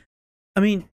 But I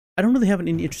mean, I don't really have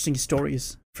any interesting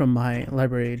stories from my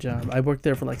library job. I worked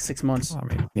there for like 6 months. I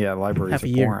mean, yeah, libraries Half are a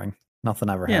year. boring. Nothing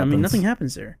ever Yeah, happens. I mean, nothing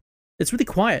happens there. It's really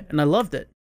quiet, and I loved it.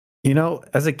 You know,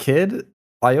 as a kid,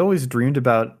 I always dreamed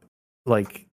about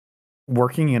like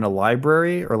working in a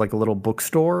library or like a little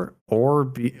bookstore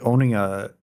or owning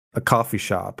a coffee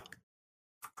shop.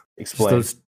 Just Explain.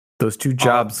 those two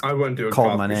jobs I went to a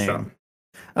called my coffee name. shop.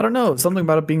 I don't know, something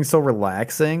about it being so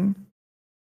relaxing.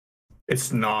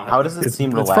 It's not. How does it It's, seem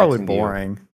it's relaxing probably to you?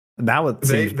 boring. Now it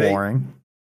They- seems boring.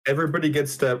 Everybody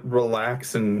gets to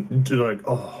relax and do like,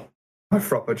 oh, my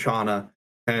frappuccino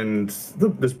and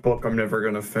this book I'm never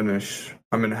gonna finish.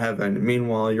 I'm in heaven.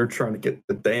 Meanwhile, you're trying to get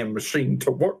the damn machine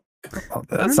to work. Oh,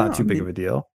 I that's don't not know. too I big mean, of a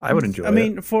deal. I would enjoy it. I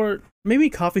mean, for maybe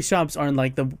coffee shops aren't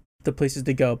like the places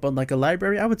to go, but like a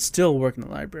library, I would still work in the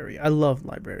library. I love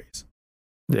libraries.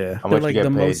 yeah. How They're much like you get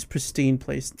the paid? most pristine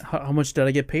place. How much did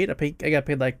I get paid? I got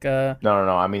paid like No.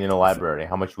 I mean, in a library,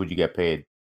 how much would you get paid?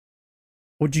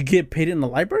 would you get paid in the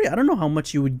library? I don't know how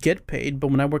much you would get paid, but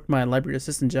when I worked my library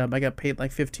assistant job, I got paid like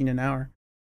 $15 an hour.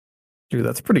 Dude,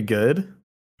 that's pretty good.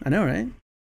 I know, right?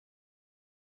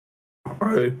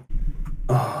 Right.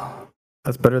 Oh,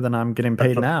 That's better than I'm getting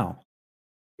paid now.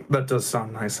 that does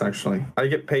sound nice, actually. I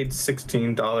get paid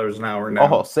 $16 an hour now.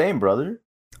 Oh, same, brother.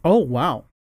 Oh wow.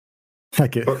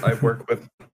 Like it. But I work with,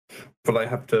 but I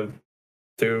have to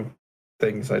do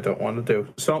things I don't want to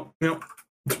do. So,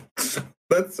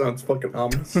 that sounds fucking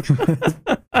ominous.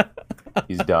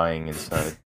 He's dying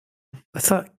inside. That's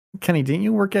not, Kenny, didn't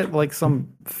you work at like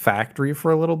some factory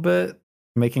for a little bit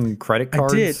making credit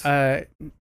cards? I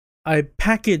did. I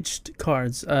packaged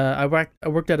cards. I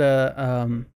worked at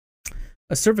a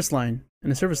service line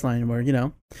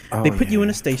where Oh, they put you in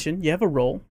yeah. a station. You have a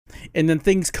role, and then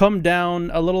things come down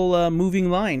a little moving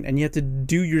line, and you have to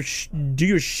do your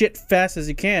shit fast as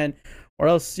you can, or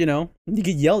else you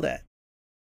get yelled at.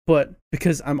 But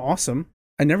because I'm awesome,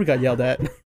 I never got yelled at.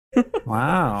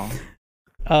 Wow.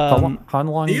 How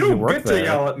long did You you don't work get to there?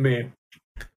 yell at me.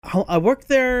 I worked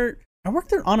there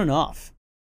on and off.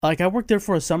 Like I worked there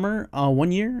for a summer,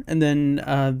 1 year, and then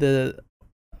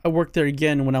I worked there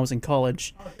again when I was in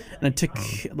college, and I took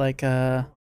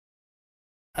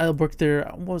I worked there.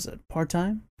 What was it? Part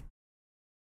time,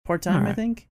 I Alright.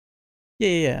 think.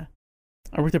 Yeah.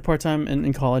 I worked there part time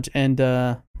in college, and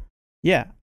yeah,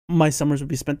 my summers would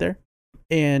be spent there,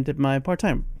 and my part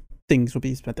time things would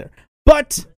be spent there.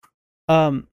 But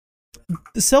the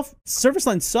service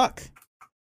lines suck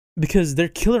because they're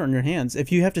killer on your hands.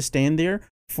 If you have to stand there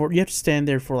for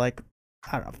like,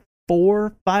 I don't know,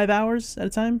 4-5 hours at a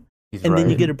time, He's and right. then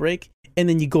you get a break, and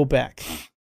then you go back,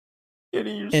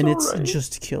 Kenny, you're and so it's right.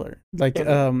 just killer. Like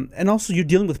Yeah. and also you're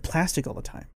dealing with plastic all the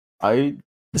time. I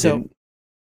So didn't-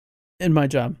 in my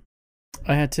job,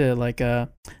 I had to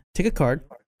take a card,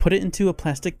 put it into a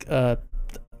plastic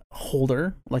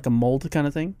holder, like a mold kind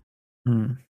of thing, Hmm.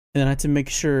 and then I had to make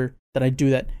sure that I do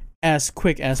that as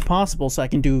quick as possible so I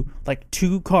can do like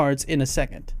 2 cards in a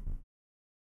second.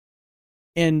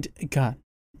 And God,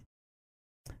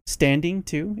 standing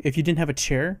too. If you didn't have a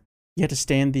chair, you had to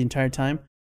stand the entire time.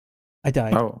 I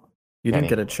died. Oh, you Kenny.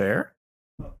 didn't get a chair?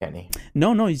 Kenny.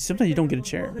 No, sometimes you don't get a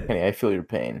chair. Kenny, I feel your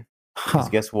pain. Huh. 'Cause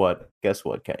guess what?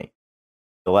 Kenny?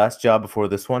 the last job before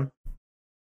this one,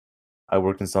 I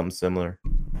worked in something similar.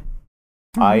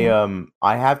 Oh,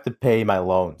 I have to pay my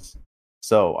loans,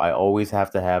 so I always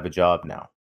have to have a job now.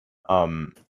 I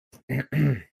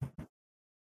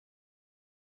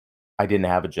didn't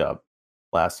have a job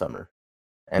last summer,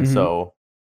 and Mhm. so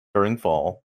during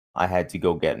fall, I had to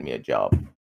go get me a job.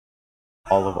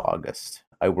 All of August,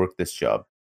 I worked this job.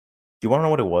 Do you want to know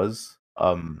what it was?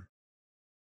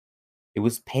 It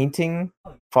was painting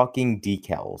fucking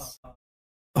decals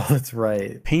Oh, that's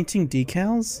right. painting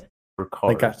decals? for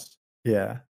Like, cars.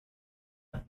 Yeah.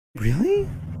 Really?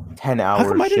 10-hour How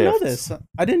come I didn't know shifts. this?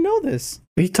 I didn't know this.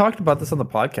 We talked about this on the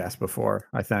podcast before,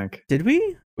 I think. Did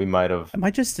we? We might have. Am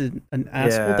I just an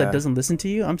asshole Yeah. that doesn't listen to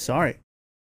you? I'm sorry.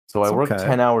 So I It's worked okay.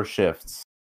 10-hour shifts.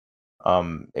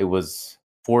 It was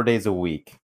 4 days a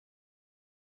week.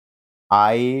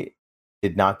 I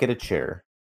did not get a chair.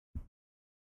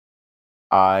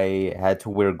 I had to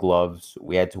wear gloves.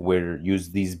 We had to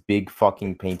use these big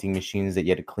fucking painting machines that you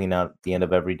had to clean out at the end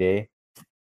of every day.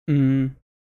 Mm.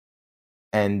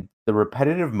 And the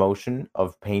repetitive motion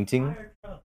of painting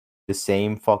the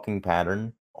same fucking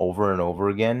pattern over and over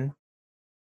again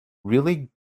really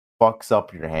fucks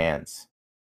up your hands.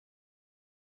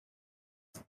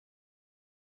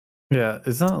 Yeah,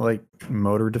 isn't it like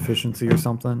motor deficiency or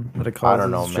something that it causes? I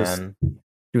don't know, Just man.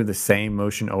 do the same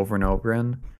motion over and over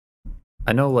again.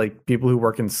 I know, like, people who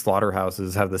work in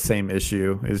slaughterhouses have the same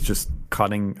issue, is just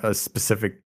cutting a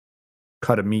specific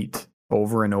cut of meat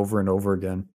over and over and over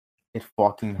again. It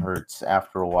fucking hurts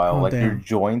after a while. Oh, Like your damn.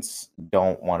 joints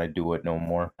don't want to do it no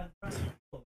more.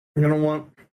 You know what?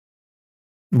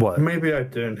 What? Maybe I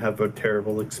didn't have a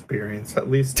terrible experience.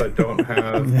 At least I don't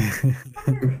have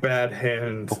bad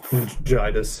hand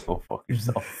gingitis. Go fuck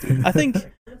yourself, dude. I think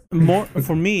more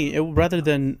for me, rather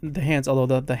than the hands,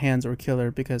 although the hands were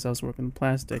killer because I was working in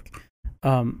plastic.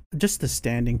 Just the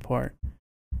standing part.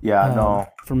 Yeah, no.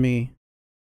 For me,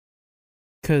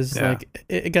 because Yeah. like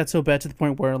it got so bad to the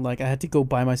point where like I had to go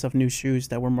buy myself new shoes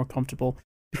that were more comfortable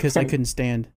because I couldn't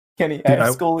stand. Kenny, Dude, I have I-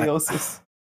 scoliosis.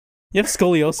 You have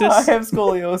scoliosis? I have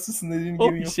scoliosis and they didn't give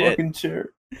Holy me a shit. fucking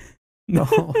chair. No.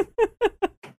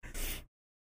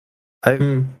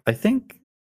 I think,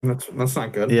 That's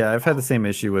not good. yeah, I've had the same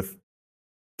issue with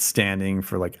standing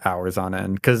for like hours on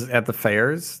end. Because at the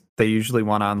fairs, they usually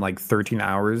want on like 13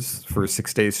 hours for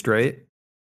 6 days straight.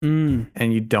 Mm.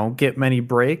 And you don't get many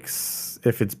breaks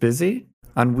if it's busy.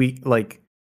 On week like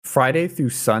Friday through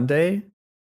Sunday,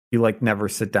 you like never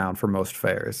sit down for most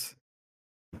fairs.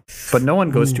 But no one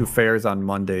goes to Ooh. fairs on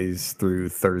Mondays through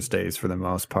Thursdays for the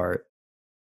most part.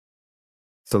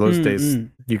 So those days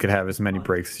you could have as many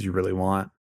breaks as you really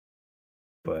want.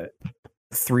 But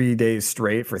 3 days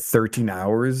straight for 13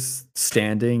 hours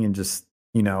standing and just,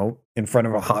 you know, in front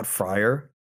of a hot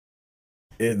fryer,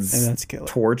 And it's that's killer.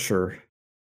 torture.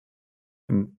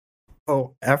 And,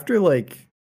 after like,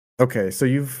 okay, so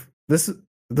this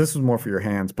is more for your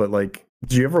hands, but like,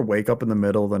 do you ever wake up in the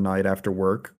middle of the night after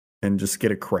work and just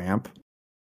get a cramp?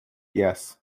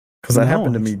 Yes. Because that No,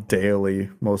 happened to me it's- daily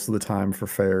most of the time for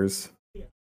fairs.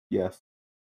 Yes.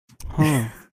 Huh.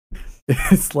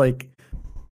 It's like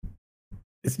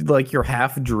you're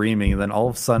half dreaming, and then all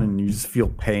of a sudden you just feel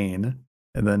pain,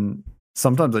 and then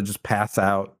sometimes I just pass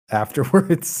out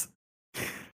afterwards,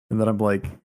 and then I'm like,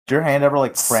 Did your hand ever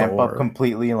like cramp up Sore.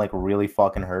 completely and like really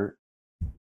fucking hurt?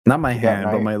 not my That hand,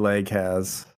 but night. my leg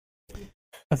has.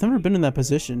 I've never been in that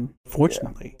position,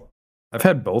 fortunately. I've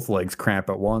had both legs cramp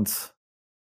at once.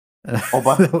 Oh,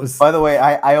 That was- By the way,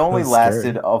 I only was lasted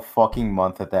scary. a fucking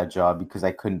month at that job because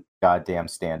I couldn't goddamn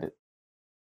stand it.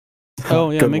 Oh,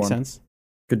 yeah, Good makes one. sense.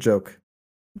 Good joke.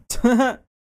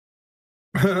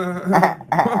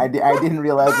 I didn't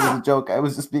realize it was a joke. I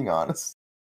was just being honest.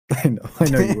 I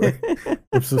know you were.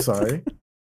 I'm so sorry.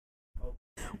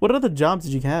 What other jobs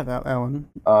did you have, Alan?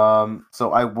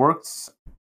 So I worked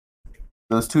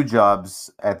those two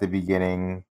jobs at the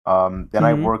beginning. Then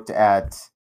I Mhm. worked at,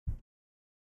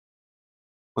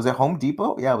 was it Home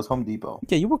Depot? Yeah, it was Home Depot.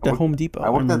 Yeah, you worked I at worked- Home Depot. I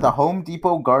worked at remember. the Home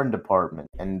Depot garden department,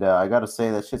 and I gotta say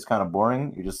that shit's kind of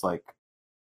boring. You just like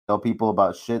tell people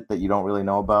about shit that you don't really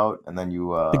know about, and then you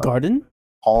The garden?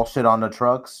 haul shit on the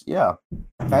trucks. Yeah,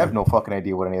 I have no fucking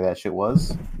idea what any of that shit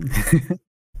was.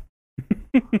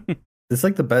 It's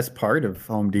like the best part of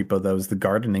Home Depot, though, is the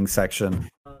gardening section.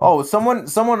 Oh,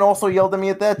 someone also yelled at me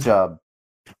at that job.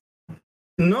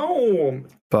 No.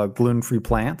 About gluten-free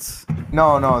plants.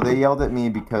 No, they yelled at me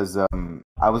because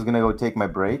I was gonna go take my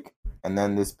break, and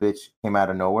then this bitch came out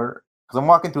of nowhere. Because I'm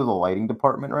walking through the lighting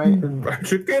department, right?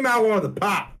 She came out one of the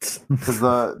pots. Because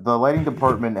the lighting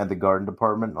department and the garden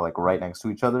department are like right next to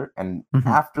each other, and Mhm.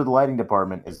 after the lighting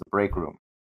department is the break room.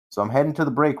 So I'm heading to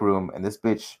the break room, and this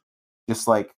bitch just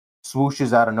like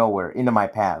swooshes out of nowhere into my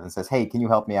path and says, "Hey, can you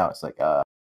help me out?" It's like,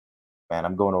 man,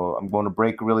 I'm going to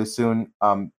break really soon.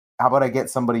 How about I get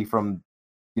somebody from,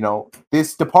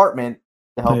 this department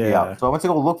to help you Yeah. out? So I went to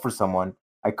go look for someone.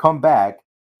 I come back,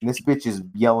 and this bitch is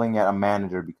yelling at a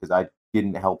manager because I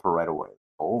didn't help her right away.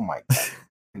 Oh my god.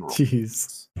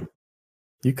 Jeez.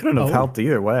 You couldn't have Oh. helped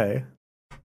either way.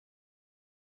 I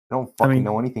don't fucking mean-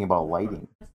 know anything about lighting.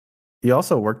 You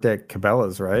also worked at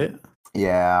Cabela's, right?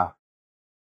 Yeah.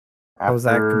 How was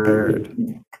that compared?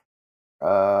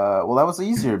 Well, that was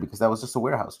easier because that was just a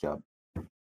warehouse job.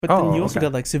 But then Oh, you also okay.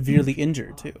 got like severely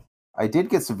injured too. I did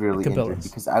get severely injured Cabela's.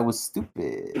 because I was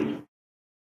stupid.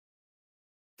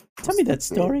 Tell me that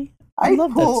Stupid. story. I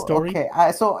love that story.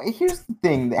 Okay, so here's the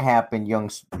thing that happened, young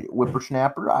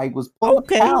whippersnapper. I was pulling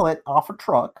Okay. a pallet off a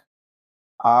truck.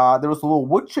 There was a little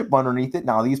wood chip underneath it.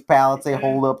 Now these pallets they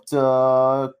hold up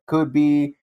to could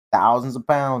be thousands of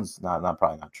pounds.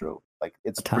 Probably not true. Like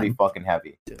it's A pretty ton. fucking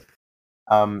heavy.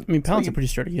 I mean, so pallets you, are pretty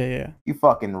sturdy. Yeah. you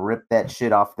fucking rip that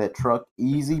shit off that truck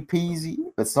easy peasy.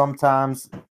 But sometimes,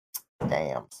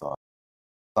 damn son,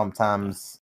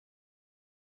 sometimes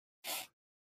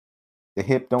the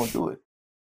hip don't do it.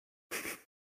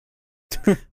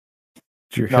 Did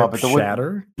your No, hip but the wood-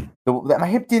 shatter? My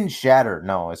hip didn't shatter.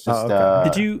 No, it's just. okay. I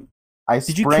Did you carry the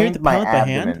sprained my pallet by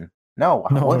hand? abdomen. No,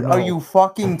 No, what are no. you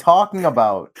fucking talking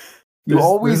about? You There's-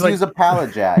 always there's, like- use a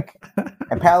pallet jack,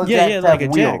 and pallet Yeah, jacks like a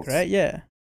have jack, wheels. right? Yeah.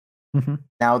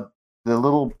 Now the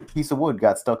little piece of wood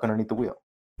got stuck underneath the wheel,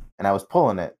 and I was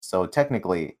pulling it. So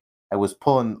technically, I was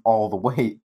pulling all the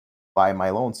weight by my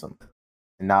lonesome,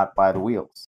 and not by the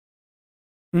wheels.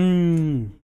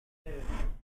 Mm.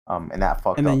 And that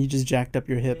fucked And up. then you just jacked up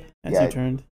your hip as Yeah, you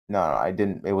turned. No, I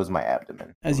didn't. It was my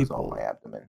abdomen. As it you was all pulled. my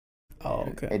abdomen. Oh,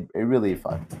 And okay. It really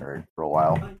fucking hurt for a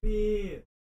while.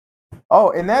 Oh,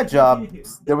 in that job,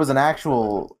 there was an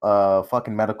actual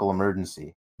fucking medical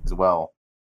emergency as well.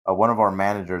 One of our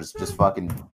managers just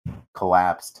fucking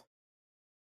collapsed.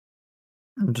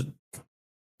 Just,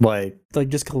 like, Like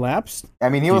just collapsed. I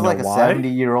mean, he Do you was like know a why?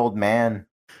 70-year-old man.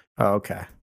 oh, okay.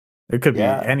 It could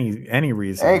Yeah. be any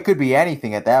reason. It could be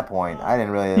anything at that point. I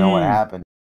didn't really know what Hmm. happened.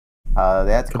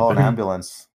 They had to call an Could've been-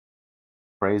 ambulance.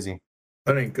 Crazy.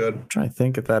 That ain't good. I'm trying to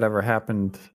think if that ever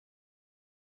happened.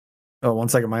 Oh, 1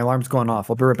 second. My alarm's going off.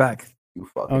 I'll be right back. You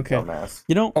fucking Okay. dumbass.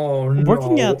 You know, Oh no.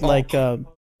 working at Oh. like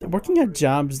working at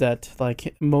jobs that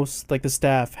like most like the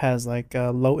staff has like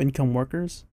low income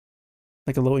workers,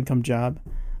 like a low income job,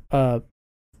 or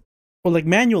like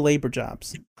manual labor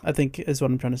jobs. I think is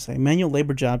what I'm trying to say. Manual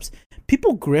labor jobs.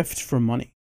 People grift for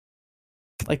money.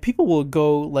 Like people will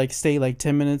go like stay like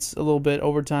 10 minutes a little bit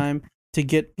overtime to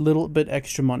get a little bit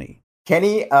extra money.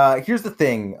 Kenny, here's the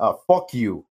thing. Fuck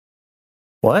you.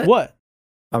 What? What?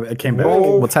 Oh, it came back.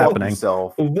 Go What's fuck happening?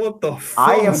 yourself. What the fuck?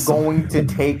 I am going to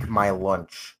take my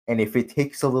lunch, and if it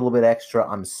takes a little bit extra,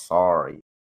 I'm sorry.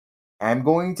 I'm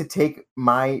going to take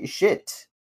my shit.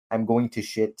 I'm going to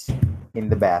shit in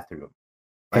the bathroom.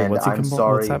 Wait, And what's it I'm what's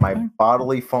sorry, my happening?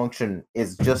 bodily function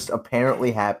is just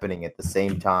apparently happening at the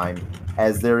same time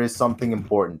as there is something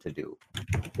important to do.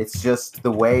 It's just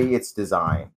the way it's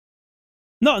designed.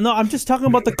 No, I'm just talking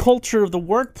about the culture of the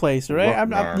workplace, right? Look, I'm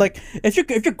man. like, if you're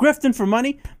grifting for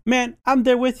money, man, I'm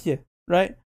there with you,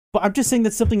 right? But I'm just saying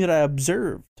that's something that I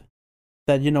observed,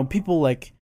 that people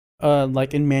like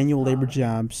in manual labor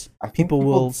jobs, I think people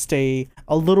will stay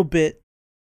a little bit,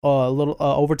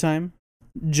 overtime,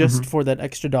 just for that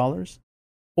extra dollars,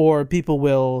 or people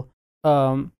will,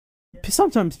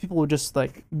 sometimes people will just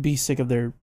like be sick of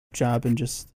their job and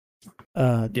just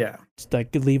Yeah.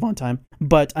 like could leave on time.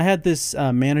 But I had this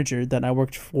manager that I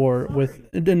worked for with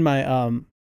in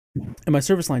my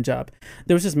service line job.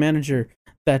 There was this manager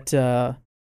that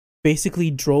basically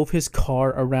drove his car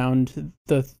around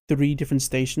the 3 different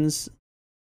stations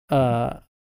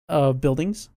of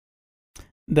buildings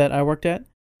that I worked at.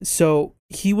 So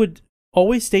he would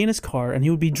always stay in his car and he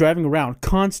would be driving around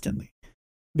constantly,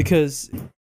 because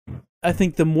I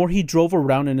think the more he drove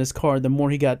around in his car, the more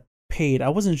he got paid. I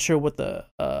wasn't sure what the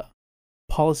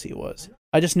policy was.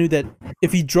 I just knew that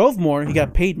if he drove more, he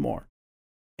got paid more.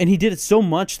 And he did it so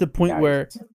much to the point where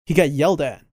he got yelled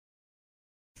at.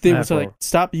 They was like,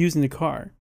 stop using the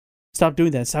car. Stop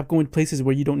doing that. Stop going places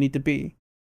where you don't need to be.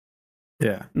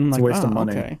 Yeah. And I'm It's like, a waste of "Oh,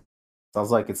 money. okay." Sounds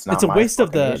like it's not. It's a my waste of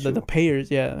fucking the issue. payers,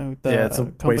 yeah. Yeah, it's a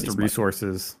waste company's of money.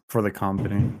 resources for the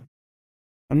company.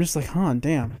 I'm just like,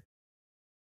 damn.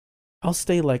 I'll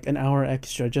stay like an hour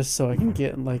extra just so I can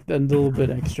get like a little bit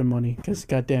extra money, because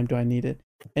goddamn do I need it.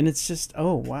 And it's just,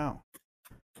 oh wow.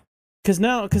 Because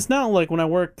now like when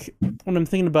I'm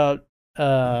thinking about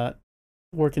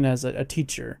working as a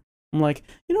teacher. I'm like,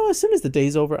 as soon as the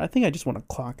day's over, I think I just want to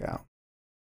clock out.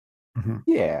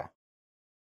 Yeah.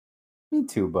 Me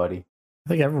too, buddy. I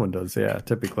think everyone does, yeah,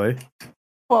 typically.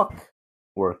 Fuck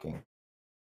working.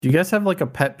 Do you guys have like a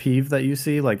pet peeve that you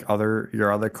see like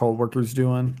your other coworkers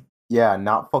doing? Yeah,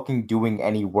 not fucking doing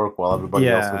any work while everybody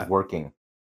else Yeah. is working.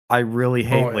 I really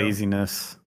hate Oh, yeah.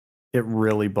 laziness. It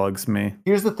really bugs me.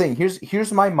 Here's the thing.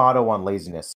 Here's my motto on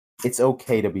laziness. It's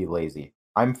okay to be lazy.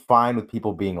 I'm fine with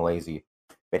people being lazy.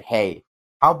 But hey,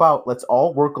 how about let's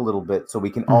all work a little bit so we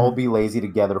can all be lazy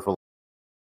together for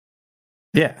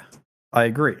Yeah, I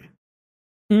agree.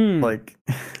 Mm. Like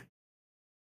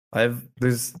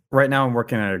there's right now I'm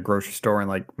working at a grocery store and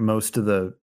like most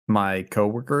of my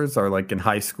coworkers are like in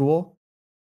high school,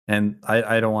 and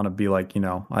I don't want to be like, I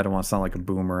don't want to sound like a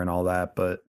boomer and all that,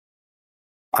 but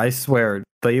I swear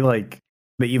they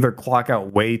either clock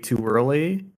out way too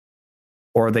early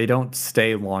or they don't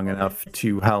stay long enough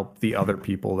to help the other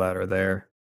people that are there.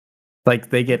 Like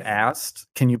they get asked,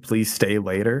 "Can you please stay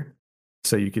later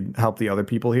so you can help the other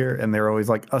people here?" And they're always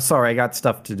like, "Oh, sorry, I got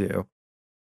stuff to do."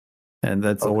 And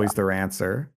that's always their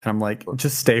answer. And I'm like,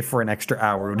 just stay for an extra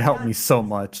hour. It would help me so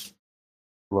much.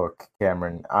 Look,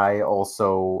 Cameron, I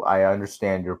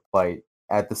understand your plight.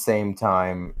 At the same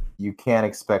time, you can't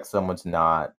expect someone to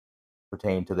not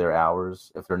pertain to their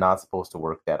hours if they're not supposed to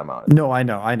work that amount. No, I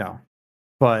know.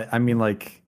 But I mean,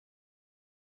 like,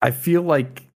 I feel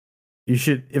like you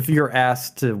should, if you're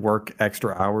asked to work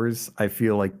extra hours, I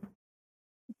feel like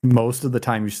most of the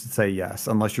time you should say yes,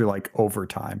 unless you're like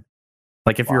overtime.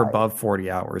 Like if you're above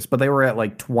 40 hours, but they were at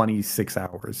like 26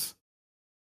 hours.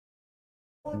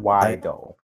 Why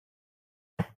though?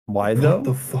 Why though? What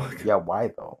the fuck? Yeah,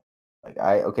 why though? Like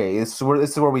this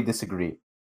is where we disagree.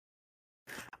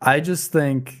 I just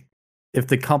think if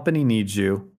the company needs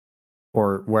you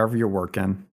or wherever you're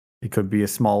working, it could be a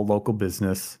small local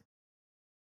business.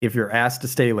 If you're asked to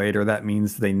stay later, that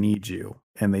means they need you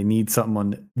and they need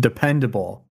someone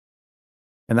dependable.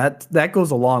 And that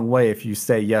goes a long way if you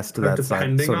say yes to They're that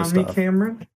depending sort of on me, stuff.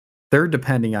 Cameron. They're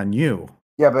depending on you.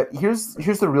 Yeah, but here's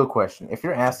the real question. If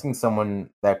you're asking someone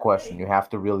that question, you have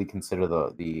to really consider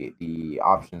the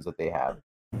options that they have.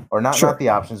 Or not the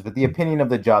options, but the opinion of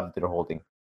the job that they're holding.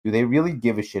 Do they really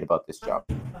give a shit about this job?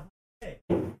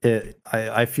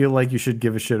 I feel like you should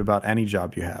give a shit about any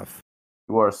job you have.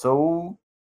 You are so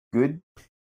good.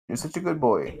 You're such a good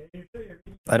boy.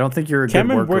 I don't think you're a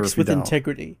Cameron good worker works if you with don't.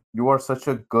 integrity. You are such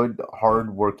a good,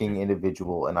 hard-working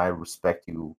individual, and I respect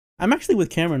you. I'm actually with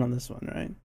Cameron on this one,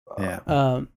 right?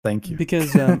 Yeah. Thank you.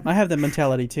 Because I have that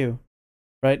mentality too,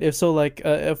 right?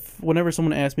 If whenever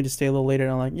someone asks me to stay a little later,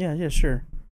 I'm like, yeah, sure,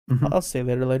 I'll stay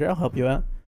later. I'll help you out.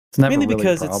 It's never Mainly really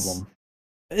because a problem.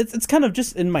 it's kind of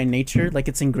just in my nature, like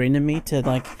it's ingrained in me to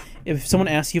like, if someone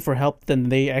asks you for help, then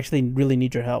they actually really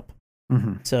need your help.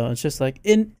 So it's just like,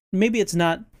 maybe I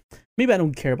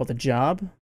don't care about the job,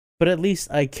 but at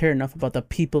least I care enough about the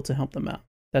people to help them out.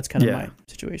 That's kind of my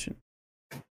situation.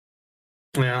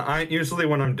 Yeah, I usually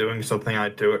when I'm doing something, I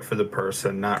do it for the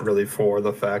person, not really for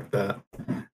the fact that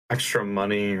extra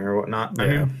money or whatnot. Yeah. I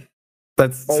mean,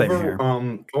 That's the same here.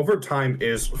 overtime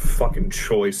is fucking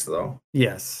choice though.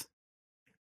 Yes.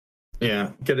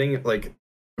 Yeah, getting like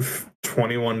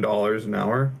 $21 an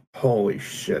hour. Holy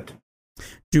shit.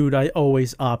 Dude, I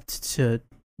always opt to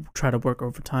try to work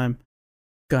overtime.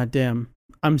 Goddamn.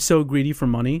 I'm so greedy for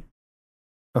money.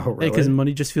 Oh, really? Because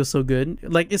money just feels so good.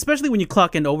 Like, especially when you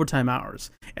clock in overtime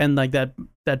hours and like that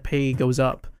pay goes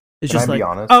up. It's Can just I be like,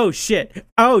 honest? oh shit.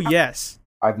 Oh yes.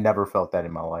 I've never felt that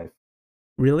in my life.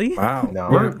 Really? Wow. No.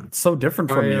 We're so different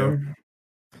from you.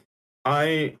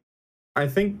 I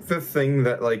think the thing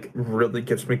that like really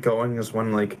gets me going is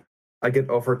when like I get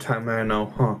overtime and I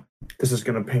know, this is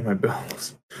gonna pay my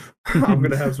bills. I'm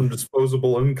gonna have some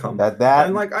disposable income. That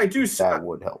and like I do that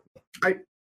would help.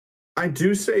 I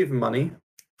do save money.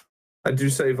 I do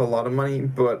save a lot of money,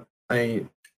 but I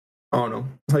don't know.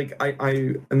 Like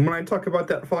and when I talk about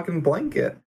that fucking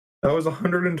blanket, that was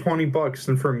 $120,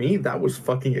 and for me that was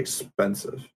fucking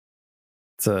expensive.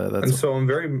 And so I'm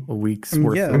very a week's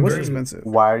worth. Yeah, of it was money. expensive.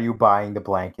 Why are you buying the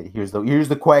blanket? Here's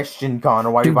the question,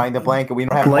 Connor. Why are you buying the blanket? We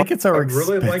don't have Blankets are I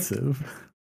really expensive.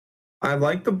 I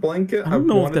like the blanket. I I don't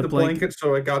know if wanted the the blanket,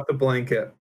 so I got the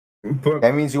blanket. But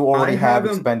That means you already I have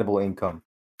haven't- expendable income.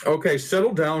 okay,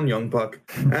 settle down, young buck.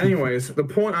 Anyways, the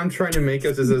point I'm trying to make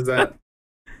is that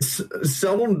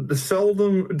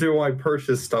seldom do I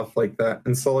purchase stuff like that,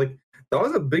 and so like that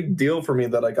was a big deal for me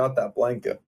that I got that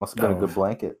blanket. Must have been a good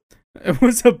blanket. It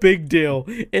was a big deal.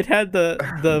 It had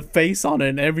the face on it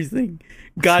and everything.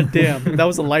 God damn. That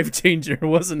was a life changer,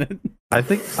 wasn't it? I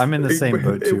think I'm in the same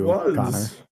boat It too, was. Connor.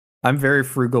 I'm very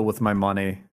frugal with my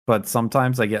money, but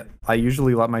sometimes I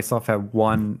usually let myself have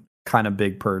one kind of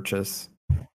big purchase.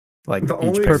 Like The each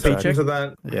only per exception paycheck? to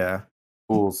that, Yeah.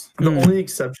 Fools. the Hmm. only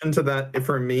exception to that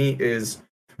for me is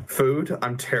food.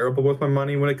 I'm terrible with my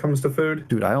money when it comes to food.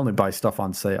 Dude, I only buy stuff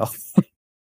on sale.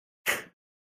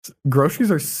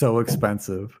 Groceries are so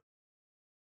expensive.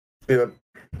 Yeah,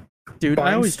 Dude, I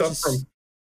buying always stuff just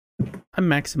from I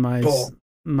maximize Paul.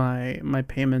 my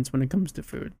payments when it comes to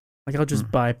food. Like I'll just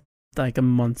Mm. buy like a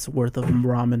month's worth of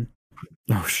ramen.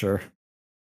 Oh, sure.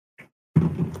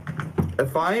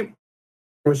 If I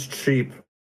was cheap,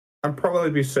 I'd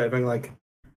probably be saving like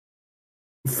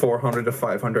 $400 to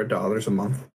 $500 a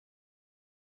month.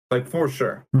 Like for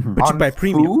sure. Mhm. But you On buy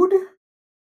premium. food?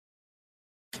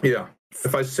 Yeah.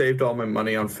 If I saved all my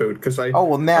money on food, because Oh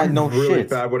well, man, I'm no really shit.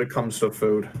 bad when it comes to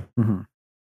food. Mhm.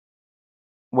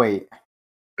 Wait,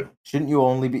 shouldn't you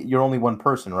only be? You're only one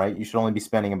person, right? You should only be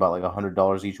spending about like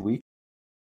 $100 each week,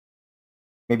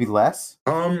 maybe less.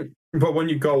 But when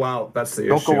you go out, that's the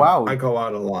Don't issue. go out. I go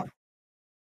out a lot.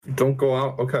 Don't go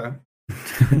out. Okay.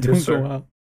 Don't Yes, sir. go out.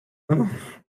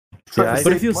 Yeah, I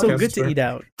But it feels so Yes, good to sir. eat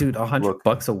out. Dude, Look.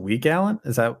 $100 a week, Alan?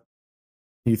 Is that?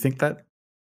 You think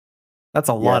that's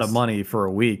a lot of Yes. money for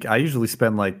a week? I usually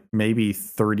spend like maybe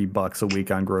 $30 a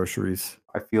week on groceries.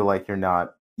 I feel like you're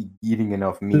not eating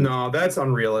enough meat. No, that's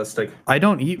unrealistic. I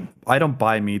don't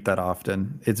buy meat that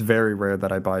often. It's very rare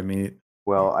that I buy meat.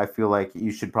 Well, I feel like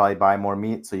you should probably buy more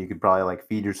meat so you could probably like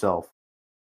feed yourself.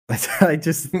 I eat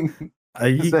Dude,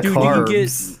 you can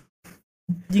carbs.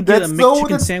 You get a That's so- McChicken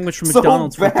that's sandwich from so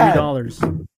McDonald's for bad.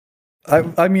 $3.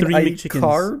 I mean, 3 I eat McChickens.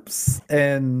 carbs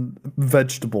and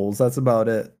vegetables. That's about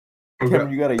it. Cameron,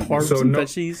 Okay. you gotta eat Carbs So and no-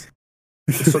 veggies.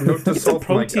 So note to Get some self, Mike,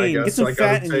 I protein, get guess some I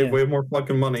fat gotta in save ya. way more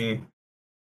fucking money.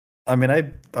 I mean,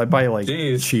 I buy like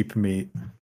Jeez. cheap meat,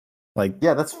 like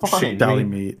Yeah, that's fine. Shit. deli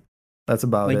meat. That's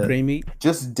about Like it. gray meat.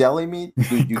 Just deli meat,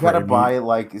 dude. You gotta Gray meat. buy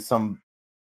like some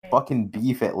fucking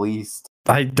beef at least.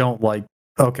 I don't like.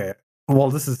 Okay, well,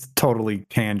 this is totally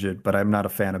tangent, but I'm not a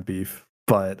fan of beef.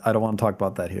 But I don't want to talk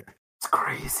about that here. It's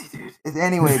crazy, dude.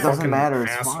 Anyway, it doesn't Fucking matter.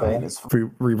 It's asshole. fine. It's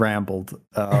fine. We rambled.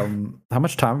 How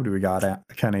much time do we got,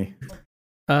 Kenny?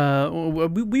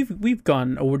 We've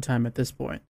gone overtime at this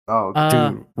point. Oh, okay.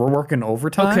 Dude, we're working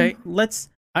overtime. Okay, let's.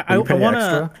 I We pay want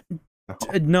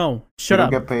to. No, shut You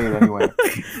up. don't get paid anyway.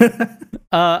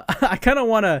 I kind of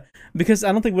want to, because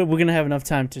I don't think we're gonna have enough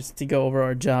time to go over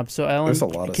our jobs. So, Alan, There's a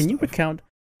lot of can you stuff. recount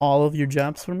all of your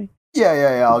jobs for me?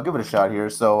 Yeah. I'll give it a shot here.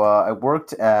 So I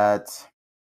worked at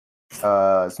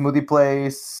smoothie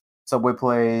place, Subway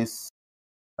place,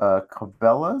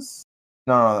 Cabela's.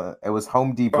 No, it was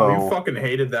Home Depot. Oh, you fucking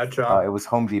hated that job. It was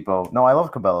Home Depot. No, I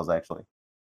love Cabela's actually.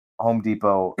 Home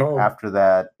Depot. Oh. After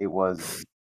that, it was.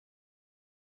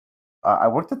 I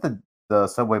worked at the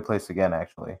Subway place again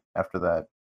actually. After that,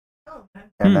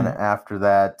 and then after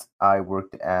that, I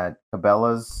worked at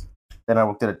Cabela's. Then I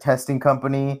worked at a testing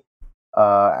company.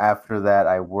 After that,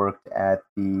 I worked at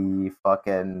the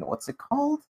fucking what's it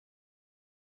called?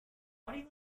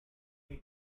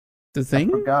 The I thing?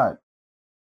 forgot.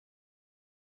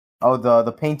 Oh,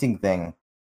 the painting thing.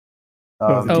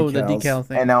 Oh, Oh, the decals. decal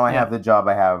thing. And now I Yeah. have the job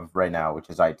I have right now, which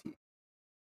is IT.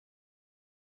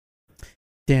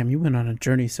 Damn, you went on a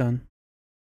journey, son.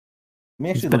 Let me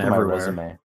He's actually been look at my everywhere.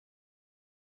 resume.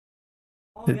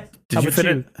 Did How you about fit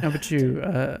you? it? How about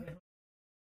you,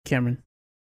 Cameron?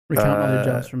 Recount all your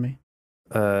jobs for me.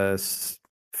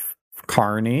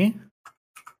 Carney,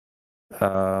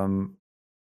 Slut.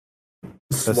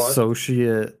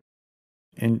 associate,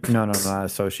 no, not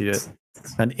associate,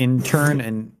 an intern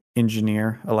and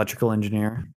engineer, electrical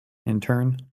engineer,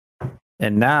 intern,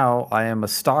 and now I am a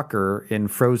stalker in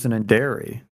frozen and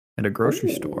dairy at a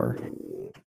grocery store,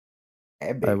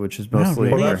 which is mostly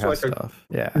really? warehouse That's like a- stuff.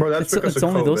 Yeah, Bro, that's It's because it's of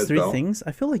only those COVID, 3 though. things.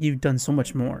 I feel like you've done so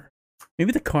much more.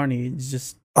 Maybe the Carney is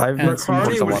just. I've And worked some a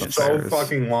Carney lot was of so fairs.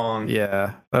 fucking long.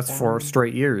 Yeah, that's 4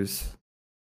 straight years.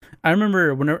 I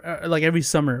remember whenever, like every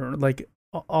summer, like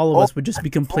all of us would just be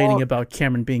complaining fuck. about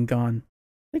Cameron being gone.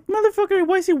 Like motherfucker,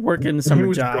 why is he working summer He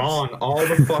was jobs? gone all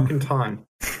the fucking time.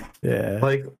 Yeah,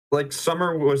 Like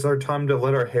summer was our time to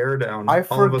let our hair down. I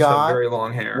All of us forgot have very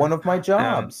long hair. One of my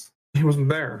jobs. He wasn't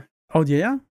there. Oh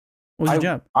yeah, what was your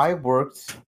job? I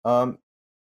worked.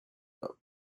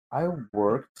 I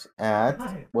worked at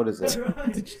what is it?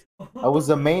 I was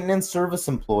a maintenance service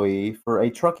employee for a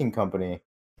trucking company.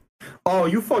 Oh,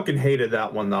 you fucking hated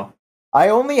that one though. I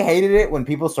only hated it when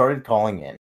people started calling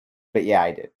in. But yeah,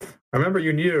 I did. I remember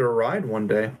you needed a ride one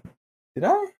day. Did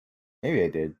I? Maybe I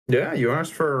did. Yeah, you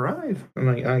asked for a ride, and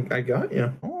I got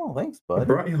you. Oh, thanks, I bud.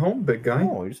 brought you home, big guy.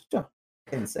 Oh, you're such a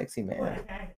fucking sexy man.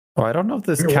 Oh, I don't know if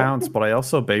this You're counts, welcome. but I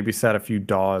also babysat a few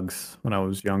dogs when I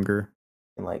was younger.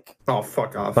 And like, Oh,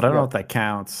 fuck off. But I don't know if that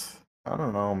counts. I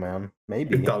don't know, man.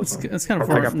 Maybe. It does. It's kind of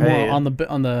I got more paid. on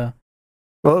the.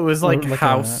 Well, it was Or like, like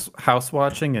house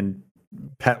watching and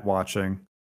pet watching.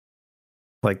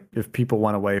 Like if people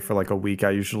went away for like a week,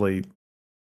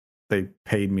 they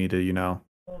paid me to,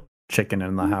 chicken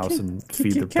in the house and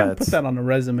feed You the can't pets. put that on a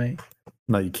resume.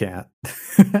 No, you can't.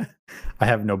 I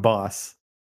have no boss.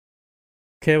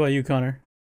 Okay, what about you, Connor?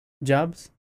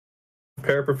 Jobs?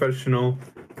 Paraprofessional,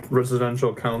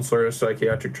 residential counselor,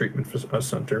 psychiatric treatment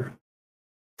center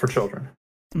for children.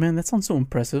 Man, that sounds so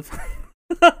impressive.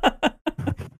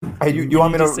 Hey, you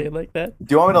want me to to say it like that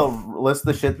Do you want me to list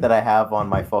the shit that I have on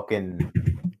my fucking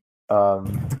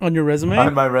on your resume?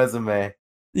 on my resume?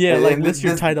 Yeah, And like this- list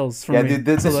your this- titles for Yeah, me. dude,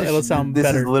 this so is that it'll sound this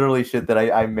better. is literally shit that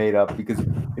I made up because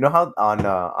you know how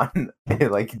on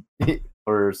like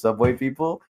for Subway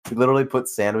people, you literally put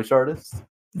sandwich artist.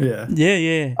 Yeah.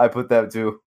 Yeah. I put that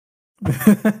too.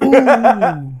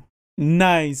 Ooh,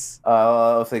 nice. I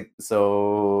was like,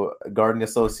 so garden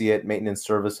associate, maintenance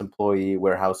service employee,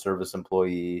 warehouse service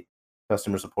employee,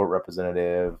 customer support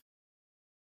representative,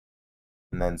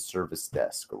 and then service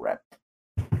desk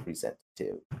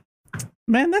representative.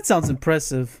 Man, that sounds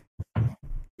impressive Yeah,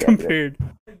 compared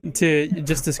to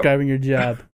just describing your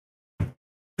job.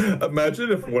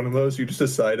 Imagine if one of those you just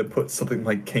decide to put something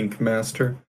like Kink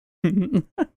Master.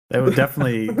 They would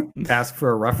definitely ask for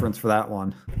a reference for that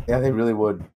one. yeah, they really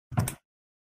would.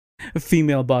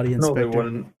 Female body No, inspector. they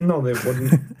wouldn't. No, they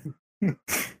wouldn't.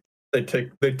 They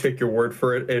take your word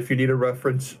for it. If you need a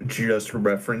reference, just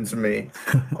reference me.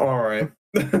 All right.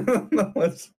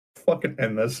 Let's fucking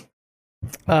end this.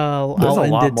 I'll There's a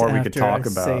end lot it more we after could talk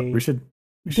I about. say- We should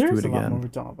do There's it a lot more again. we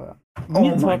talk about. We Oh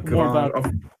need to my talk more God.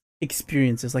 about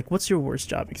experiences. Like, what's your worst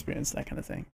job experience? That kind of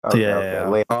thing. Okay, Yeah, okay, yeah.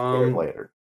 later, Um,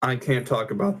 later. I can't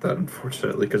talk about that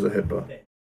unfortunately because of HIPAA.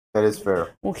 That is fair.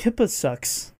 Well, HIPAA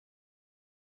sucks.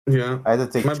 Yeah. I had to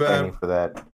take My bad. training for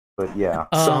that, but yeah.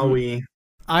 Sorry.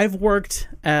 I've worked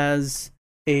as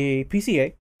a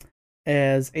PCA,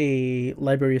 as a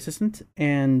library assistant,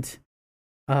 and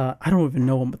I don't even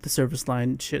know what the service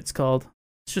line shit's called.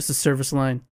 It's just a service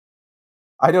line.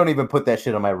 I don't even put that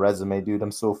shit on my resume, dude.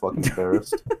 I'm so fucking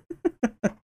embarrassed.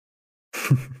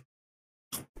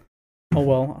 Oh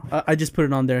well, I just put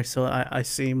it on there so I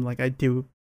seem like I do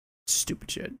stupid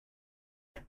shit.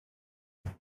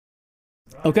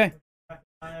 Okay,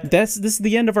 this is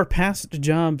the end of our past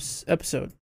jobs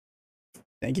episode.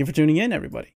 Thank you for tuning in,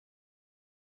 everybody.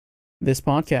 This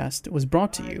podcast was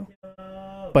brought to you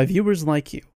by viewers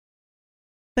like you.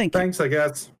 Thank you. Thanks, I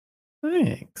guess.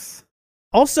 Thanks.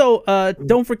 Also,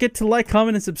 don't forget to like,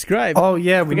 comment, and subscribe. Oh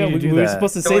yeah, we Forgot need to do we were that.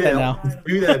 supposed to say that now.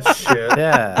 Do that shit.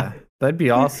 Yeah, that'd be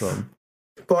awesome.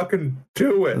 Fucking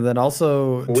do it. And then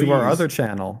also to our Please. other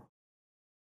channel,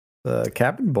 the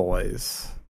Cabin Boys.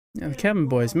 Yeah, the Cabin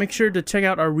Boys. Make sure to check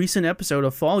out our recent episode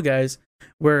of Fall Guys,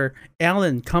 where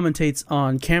Alan commentates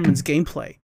on Cameron's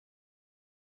gameplay.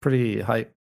 Pretty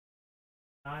hype.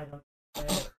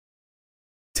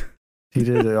 He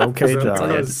did an okay all you have job.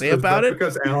 to say about it?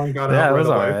 Because Alan got Yeah, out it was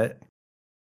right all away. right.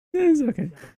 It's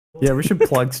okay. Yeah, we should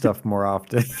plug stuff more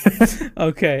often.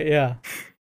 Okay, yeah.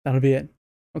 That'll be it.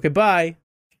 Okay, bye.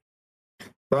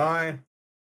 Bye.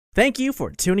 Thank you for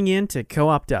tuning in to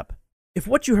Co-opt Up. If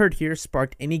what you heard here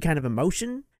sparked any kind of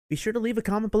emotion, be sure to leave a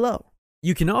comment below.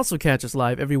 You can also catch us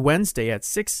live every Wednesday at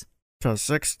 6 to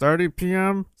 6:30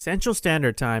 p.m. Central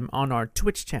Standard Time on our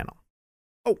Twitch channel.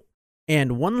 Oh,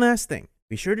 and one last thing.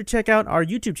 Be sure to check out our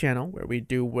YouTube channel where we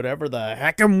do whatever the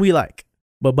heck'em we like.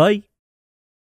 Bye-bye.